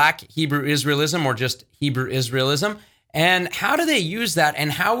 for Black Hebrew Israelism or just Hebrew Israelism. And how do they use that?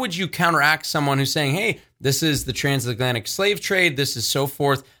 And how would you counteract someone who's saying, hey, this is the transatlantic slave trade, this is so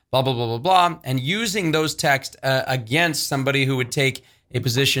forth, blah, blah, blah, blah, blah, and using those texts against somebody who would take a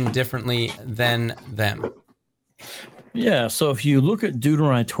position differently than them? Yeah, so if you look at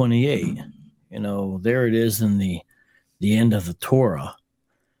Deuteronomy 28, there it is in the end of the Torah.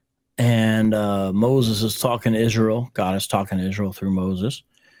 And Moses is talking to Israel. God is talking to Israel through Moses.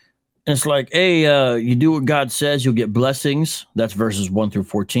 And it's like, hey, you do what God says, you'll get blessings. That's verses 1 through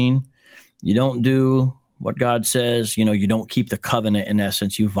 14. You don't do what God says. You don't keep the covenant in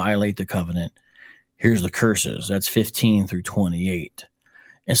essence. You violate the covenant. Here's the curses. That's 15 through 28.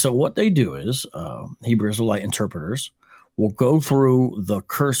 And so what they do is Hebrew Israelite interpreters will go through the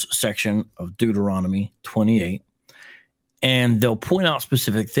curse section of Deuteronomy 28. And they'll point out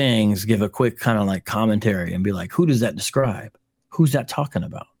specific things, give a quick kind of like commentary and be like, who does that describe? Who's that talking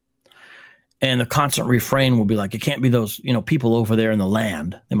about? And the constant refrain will be like, it can't be those, people over there in the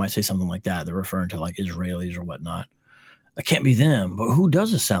land. They might say something like that. They're referring to like Israelis or whatnot. It can't be them, but who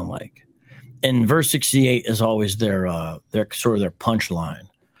does it sound like? and verse 68 is always their sort of their punchline.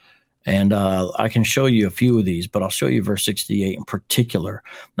 And I can show you a few of these, but I'll show you verse 68 in particular.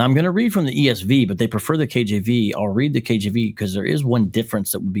 Now, I'm going to read from the ESV, but they prefer the KJV. I'll read the KJV because there is one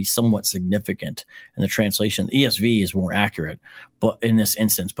difference that would be somewhat significant in the translation. The ESV is more accurate, but in this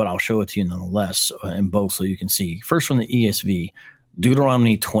instance, but I'll show it to you nonetheless in both so you can see. First from the ESV,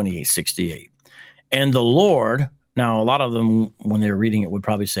 Deuteronomy 28:68. And the Lord, now a lot of them, when they're reading it, would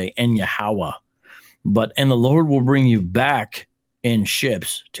probably say, and Yahweh, and the Lord will bring you back in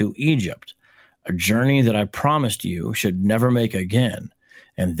ships to Egypt, a journey that I promised you should never make again.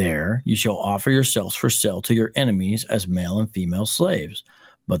 And there you shall offer yourselves for sale to your enemies as male and female slaves,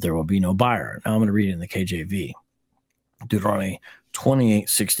 but there will be no buyer. Now I'm going to read it in the KJV, Deuteronomy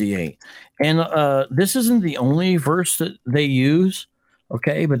 28:68. And this isn't the only verse that they use,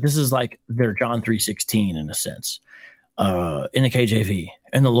 okay? But this is like their John 3:16 in a sense, in the KJV.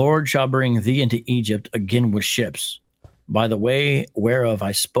 And the Lord shall bring thee into Egypt again with ships, by the way whereof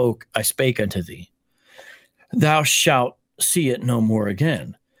I spake unto thee. Thou shalt see it no more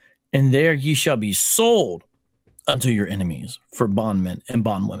again. And there ye shall be sold unto your enemies for bondmen and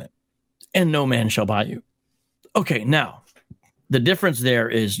bondwomen, and no man shall buy you. Okay, now, the difference there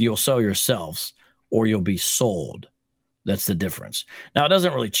is you'll sell yourselves or you'll be sold. That's the difference. Now, it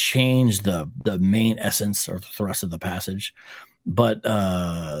doesn't really change the main essence or thrust of the passage, but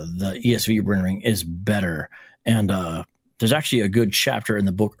the ESV rendering is better. And there's actually a good chapter in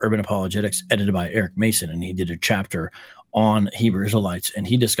the book Urban Apologetics edited by Eric Mason, and he did a chapter on Hebrew Israelites, and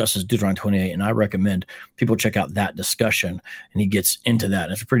he discusses Deuteronomy 28, and I recommend people check out that discussion, and he gets into that.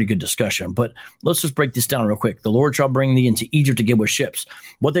 It's a pretty good discussion, but let's just break this down real quick. The Lord shall bring thee into Egypt again with ships.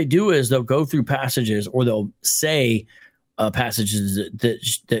 What they do is they'll go through passages, or they'll say passages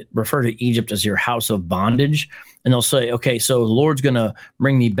that refer to Egypt as your house of bondage. And they'll say, okay, so the Lord's going to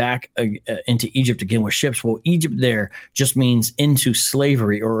bring me back into Egypt again with ships. Well, Egypt there just means into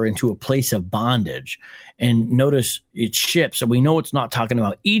slavery or into a place of bondage. And notice it's ships. And we know it's not talking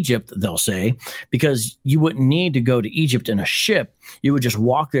about Egypt, they'll say, because you wouldn't need to go to Egypt in a ship. You would just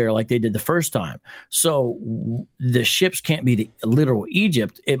walk there like they did the first time. So the ships can't be the literal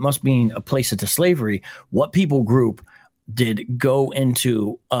Egypt. It must mean a place into slavery. What people group did go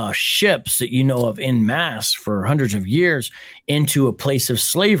into ships that you know of en masse for hundreds of years into a place of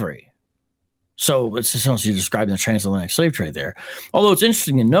slavery. So it's essentially describing the transatlantic slave trade there. Although it's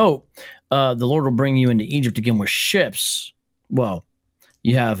interesting to note, the Lord will bring you into Egypt again with ships. Well,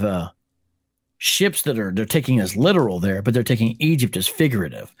 you have ships that they're taking as literal there, but they're taking Egypt as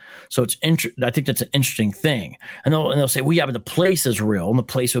figurative. So it's I think that's an interesting thing. And they'll say, well, yeah, but the place is real, and the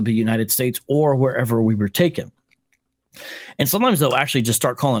place would be United States or wherever we were taken. And sometimes they'll actually just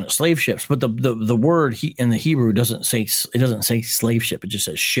start calling it slave ships, but the word in the Hebrew doesn't say slave ship. It just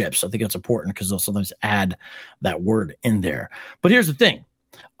says ships. I think that's important because they'll sometimes add that word in there. But here's the thing: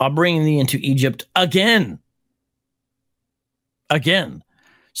 I'll bring thee into Egypt again.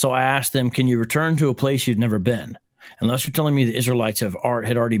 So I asked them, can you return to a place you've never been? Unless you're telling me the Israelites had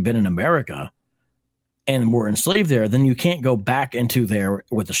already been in America and were enslaved there, then you can't go back into there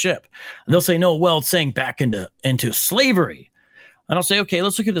with the ship. And they'll say, no, well, it's saying back into slavery. And I'll say, okay,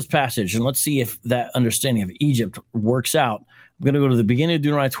 let's look at this passage and let's see if that understanding of Egypt works out. I'm going to go to the beginning of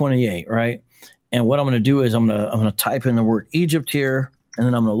Deuteronomy 28, right? And what I'm going to do is I'm going to type in the word Egypt here, and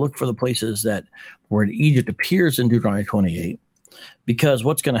then I'm going to look for the places that word Egypt appears in Deuteronomy 28, because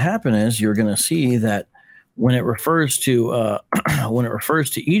what's going to happen is you're going to see that when it refers to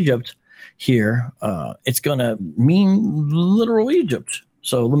Egypt here, it's going to mean literal Egypt.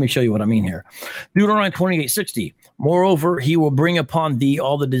 So let me show you what I mean here. Deuteronomy 28:60. Moreover, he will bring upon thee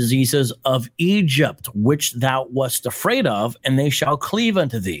all the diseases of Egypt, which thou wast afraid of, and they shall cleave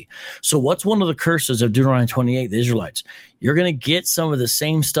unto thee. So what's one of the curses of Deuteronomy 28, the Israelites? You're going to get some of the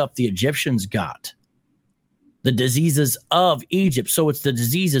same stuff the Egyptians got. The diseases of Egypt. So it's the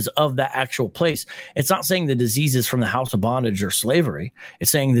diseases of that actual place. It's not saying the diseases from the house of bondage or slavery. It's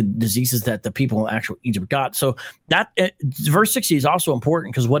saying the diseases that the people in actual Egypt got. So that verse 60 is also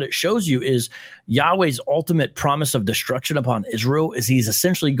important because what it shows you is Yahweh's ultimate promise of destruction upon Israel is he's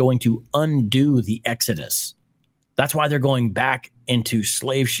essentially going to undo the Exodus. That's why they're going back into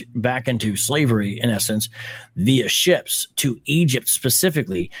slavery, in essence, via ships to Egypt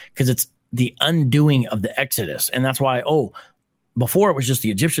specifically, because it's the undoing of the Exodus. And that's why, before it was just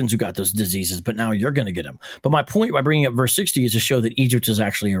the Egyptians who got those diseases, but now you're going to get them. But my point by bringing up verse 60 is to show that Egypt is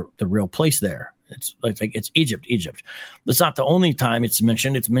actually the real place there. It's like it's Egypt. That's not the only time it's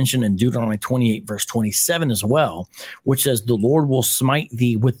mentioned. It's mentioned in Deuteronomy 28, verse 27 as well, which says, the Lord will smite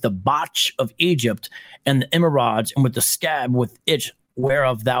thee with the botch of Egypt and the emerods and with the scab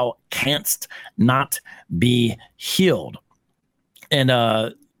whereof thou canst not be healed. And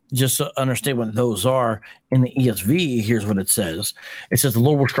just to understand what those are in the ESV, here's what it says. It says, the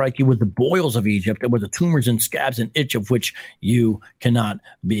Lord will strike you with the boils of Egypt and with the tumors and scabs and itch of which you cannot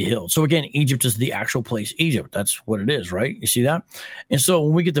be healed. So again, Egypt is the actual place, Egypt. That's what it is, right? You see that? And so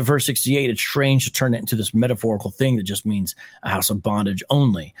when we get to verse 68, it's strange to turn it into this metaphorical thing that just means a house of bondage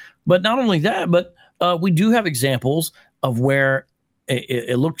only. But not only that, but we do have examples of where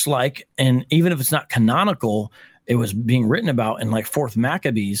it looks like, and even if it's not canonical, it was being written about in like 4th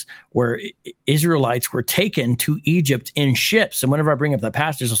Maccabees, where Israelites were taken to Egypt in ships. And whenever I bring up that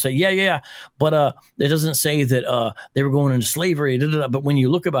passage, they'll say, yeah. But it doesn't say that they were going into slavery. But when you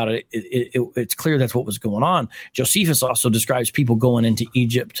look about it, it's clear that's what was going on. Josephus also describes people going into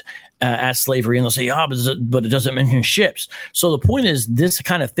Egypt as slavery. And they'll say, but it doesn't mention ships. So the point is, this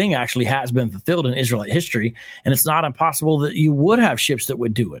kind of thing actually has been fulfilled in Israelite history. And it's not impossible that you would have ships that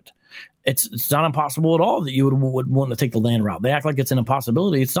would do it. It's not impossible at all that you would want to take the land route. They act like it's an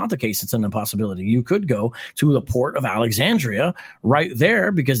impossibility. It's not the case. It's an impossibility. You could go to the port of Alexandria right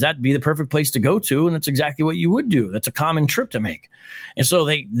there, because that'd be the perfect place to go to, and that's exactly what you would do. That's a common trip to make. And so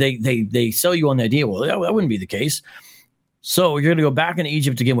they sell you on the idea, well, that wouldn't be the case. So you're going to go back into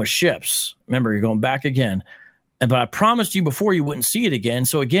Egypt again with ships. Remember, you're going back again. But I promised you before you wouldn't see it again.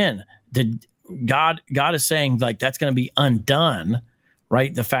 So again, God is saying, like, that's going to be undone.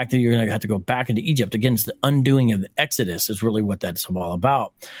 Right? The fact that you're going to have to go back into Egypt, again, it's the undoing of the Exodus is really what that's all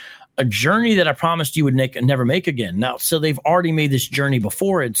about. A journey that I promised you would never make again. Now, so they've already made this journey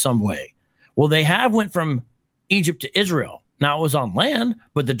before in some way. Well, they have went from Egypt to Israel. Now, it was on land,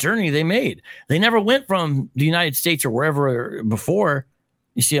 but the journey they made. They never went from the United States or wherever before.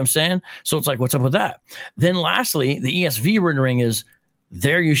 You see what I'm saying? So it's like, what's up with that? Then lastly, the ESV rendering is,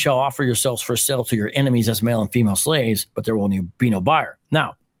 there you shall offer yourselves for sale to your enemies as male and female slaves, but there will be no buyer.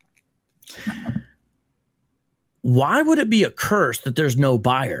 Now, why would it be a curse that there's no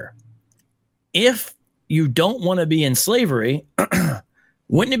buyer? If you don't want to be in slavery,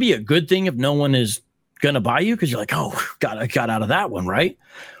 wouldn't it be a good thing if no one is going to buy you? Because you're like, oh, I got out of that one, right?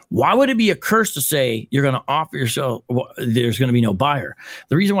 Why would it be a curse to say you're going to offer yourself, there's going to be no buyer?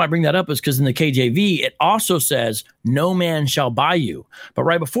 The reason why I bring that up is because in the KJV, it also says, no man shall buy you. But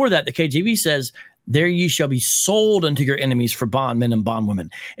right before that, the KJV says, there ye shall be sold unto your enemies for bondmen and bondwomen.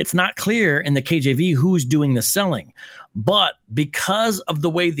 It's not clear in the KJV who's doing the selling. But because of the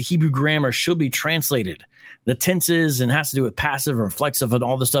way the Hebrew grammar should be translated, the tenses and has to do with passive or reflexive and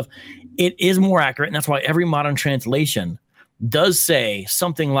all this stuff, it is more accurate. And that's why every modern translation does say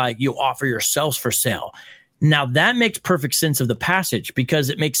something like, you offer yourselves for sale. Now, that makes perfect sense of the passage, because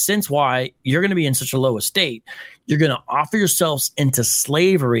it makes sense why you're going to be in such a low estate. You're going to offer yourselves into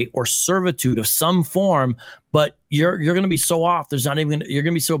slavery or servitude of some form, but you're going to be so off. You're going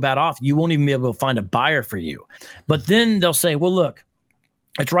to be so bad off, you won't even be able to find a buyer for you. But then they'll say, well, look,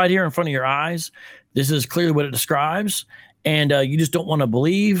 it's right here in front of your eyes. This is clearly what it describes. And you just don't want to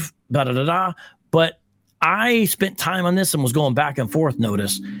believe, But I spent time on this and was going back and forth.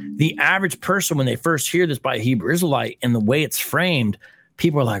 Notice the average person, when they first hear this by a Hebrew Israelite and the way it's framed,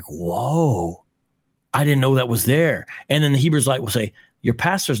 people are like, whoa, I didn't know that was there. And then the Hebrew Israelite will say, your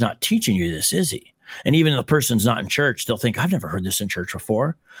pastor's not teaching you this, is he? And even if the person's not in church, they'll think, I've never heard this in church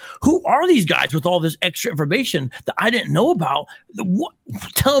before. Who are these guys with all this extra information that I didn't know about?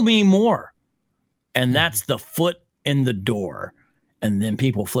 Tell me more. And that's the foot in the door. And then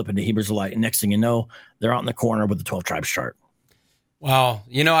people flip into Hebrew Israelite, and next thing you know, they're out in the corner with the 12 tribes chart. Wow.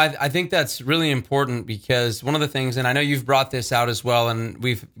 I think that's really important, because one of the things, and I know you've brought this out as well, and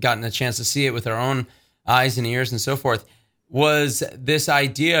we've gotten a chance to see it with our own eyes and ears and so forth, was this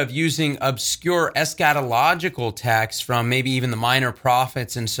idea of using obscure eschatological texts from maybe even the minor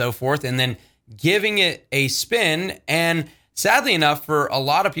prophets and so forth, and then giving it a spin. And sadly enough, for a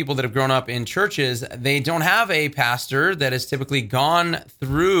lot of people that have grown up in churches, they don't have a pastor that has typically gone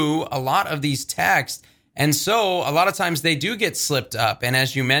through a lot of these texts. And so a lot of times they do get slipped up. And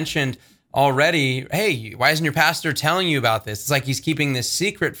as you mentioned already, hey, why isn't your pastor telling you about this? It's like he's keeping this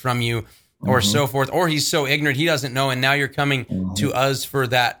secret from you or so forth, or he's so ignorant he doesn't know. And now you're coming to us for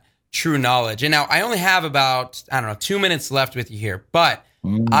that true knowledge. And now I only have about, 2 minutes left with you here, but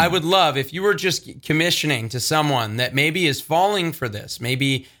I would love if you were just commissioning to someone that maybe is falling for this.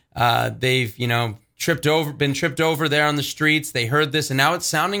 Maybe they've, been tripped over there on the streets. They heard this and now it's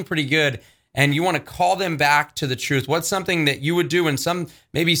sounding pretty good. And you want to call them back to the truth. What's something that you would do, and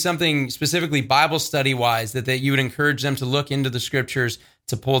maybe something specifically Bible study wise that you would encourage them to look into the scriptures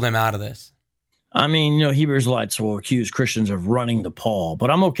to pull them out of this? I mean, Hebrew Israelites will accuse Christians of running to Paul, but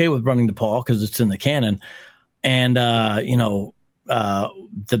I'm okay with running to Paul because it's in the canon. And,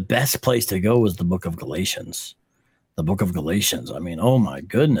 the best place to go is the book of Galatians. The book of Galatians. I mean, oh my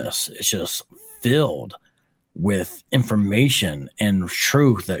goodness, it's just filled with information and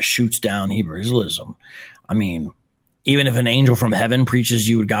truth that shoots down Hebrew Israelism. I mean, even if an angel from heaven preaches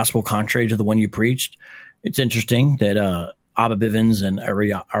you a gospel contrary to the one you preached, it's interesting that Abba Bivens and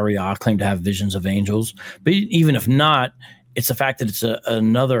Ariah claim to have visions of angels. But even if not, it's the fact that it's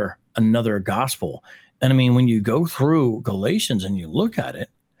another gospel. And I mean, when you go through Galatians and you look at it,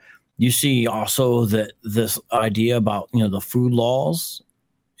 you see also that this idea about, the food laws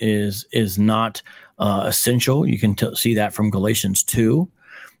is not essential. You can see that from Galatians 2.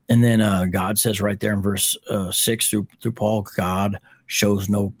 And then God says right there in verse 6 through Paul, God shows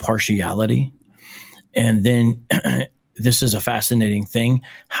no partiality. And then this is a fascinating thing.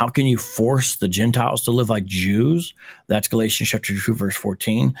 How can you force the Gentiles to live like Jews? That's Galatians chapter 2, verse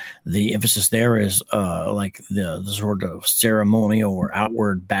 14. The emphasis there is like the sort of ceremonial or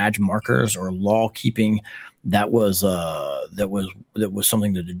outward badge markers or law keeping that was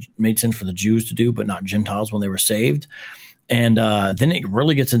something that made sense for the Jews to do, but not Gentiles when they were saved. And then it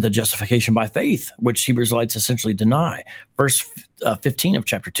really gets into justification by faith, which Hebrew Israelites essentially deny. Verse 15 of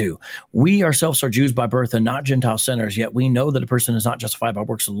chapter 2, we ourselves are Jews by birth and not Gentile sinners, yet we know that a person is not justified by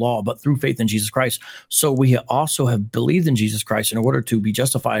works of the law, but through faith in Jesus Christ. So we also have believed in Jesus Christ in order to be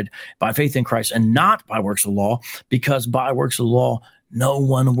justified by faith in Christ and not by works of the law, because by works of the law, no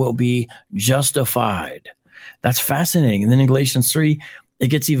one will be justified. That's fascinating. And then in Galatians 3, it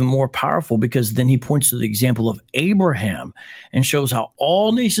gets even more powerful because then he points to the example of Abraham and shows how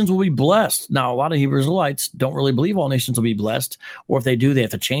all nations will be blessed. Now, a lot of Hebrew Israelites don't really believe all nations will be blessed, or if they do, they have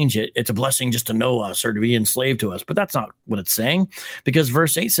to change it. It's a blessing just to know us or to be enslaved to us, but that's not what it's saying, because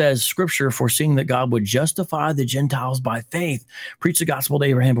verse 8 says, Scripture, foreseeing that God would justify the Gentiles by faith, preach the gospel to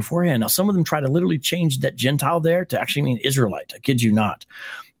Abraham beforehand. Now, some of them try to literally change that Gentile there to actually mean Israelite. I kid you not.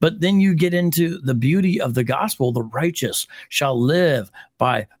 But then you get into the beauty of the gospel. The righteous shall live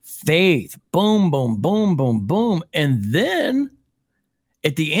by faith. Boom, boom, boom, boom, boom. And then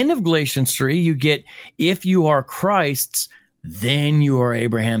at the end of Galatians 3, you get, if you are Christ's, then you are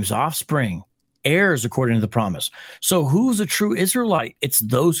Abraham's offspring, heirs according to the promise. So who's a true Israelite? It's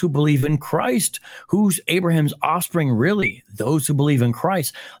those who believe in Christ. Who's Abraham's offspring really? Those who believe in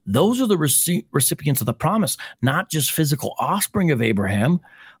Christ. Those are the recipients of the promise, not just physical offspring of Abraham.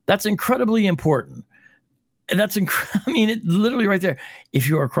 That's incredibly important. And that's, it literally right there. If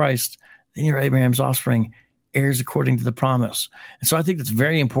you are Christ, then you're Abraham's offspring, heirs according to the promise. And so I think that's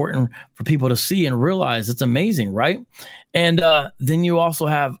very important for people to see and realize. It's amazing, right? And then you also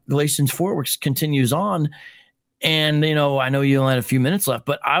have Galatians 4, which continues on. And, I know you only had a few minutes left,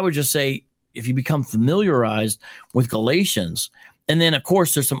 but I would just say, if you become familiarized with Galatians, and then, of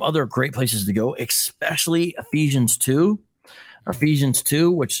course, there's some other great places to go, especially Ephesians 2,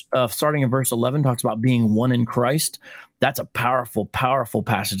 which starting in verse 11 talks about being one in Christ. That's a powerful, powerful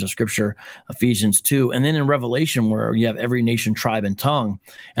passage of scripture, Ephesians 2. And then in Revelation, where you have every nation, tribe, and tongue.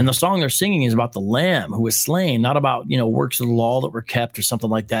 And the song they're singing is about the Lamb who was slain, not about, works of the law that were kept or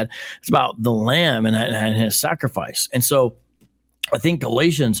something like that. It's about the Lamb and his sacrifice. And so I think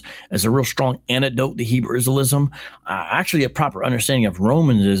Galatians is a real strong antidote to Hebrew Israelism. Actually, a proper understanding of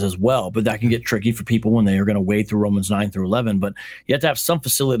Romans is as well, but that can get tricky for people when they are going to wade through Romans 9 through 11. But you have to have some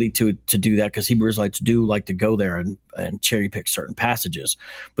facility to do that, because Hebrew Israelites do like to go there and cherry pick certain passages.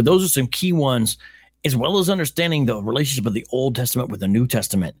 But those are some key ones, as well as understanding the relationship of the Old Testament with the New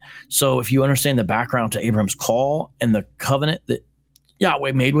Testament. So if you understand the background to Abraham's call and the covenant that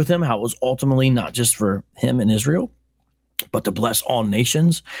Yahweh made with him, how it was ultimately not just for him and Israel, but to bless all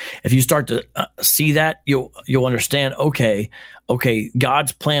nations. If you start to see that, you'll understand, okay,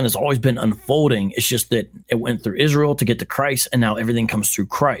 God's plan has always been unfolding. It's just that it went through Israel to get to Christ, and now everything comes through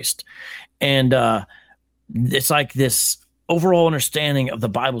Christ. And it's like this overall understanding of the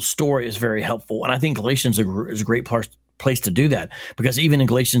Bible story is very helpful. And I think Galatians is a great place to do that, because even in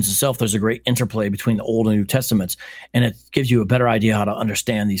Galatians itself, there's a great interplay between the Old and New Testaments, and it gives you a better idea how to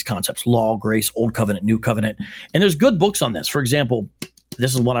understand these concepts: law, grace, Old Covenant, New Covenant. And there's good books on this. For example,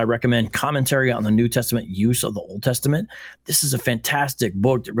 this is what I recommend: Commentary on the New Testament Use of the Old Testament. This is a fantastic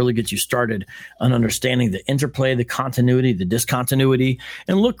book that really gets you started on understanding the interplay, the continuity, the discontinuity.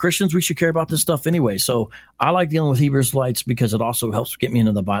 And look, Christians, we should care about this stuff anyway. So I like dealing with Hebrew Israelites because it also helps get me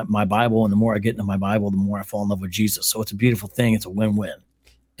into my Bible. And the more I get into my Bible, the more I fall in love with Jesus. So it's a beautiful thing. It's a win-win.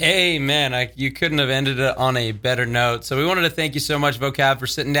 Amen. You couldn't have ended it on a better note. So we wanted to thank you so much, Vocab, for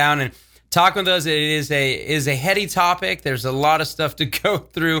sitting down and talk with us. It is a heady topic. There's a lot of stuff to go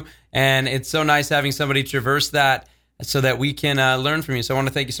through, and it's so nice having somebody traverse that so that we can learn from you. So I want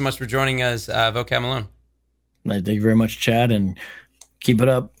to thank you so much for joining us, Vocab Malone. Thank you very much, Chad, and keep it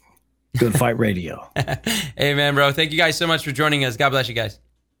up. Good Fight Radio. Amen, bro. Thank you guys so much for joining us. God bless you guys.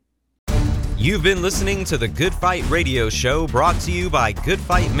 You've been listening to the Good Fight Radio Show, brought to you by Good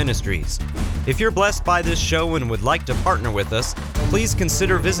Fight Ministries. If you're blessed by this show and would like to partner with us, please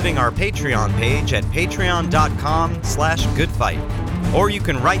consider visiting our Patreon page at patreon.com/goodfight. Or you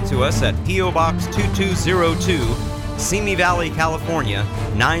can write to us at P.O. Box 2202, Simi Valley, California,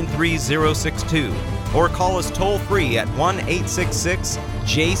 93062. Or call us toll-free at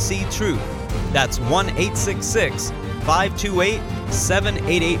 1-866-JC-TRUTH. That's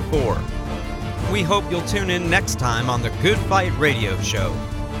 1-866-528-7884. We hope you'll tune in next time on the Good Fight Radio Show.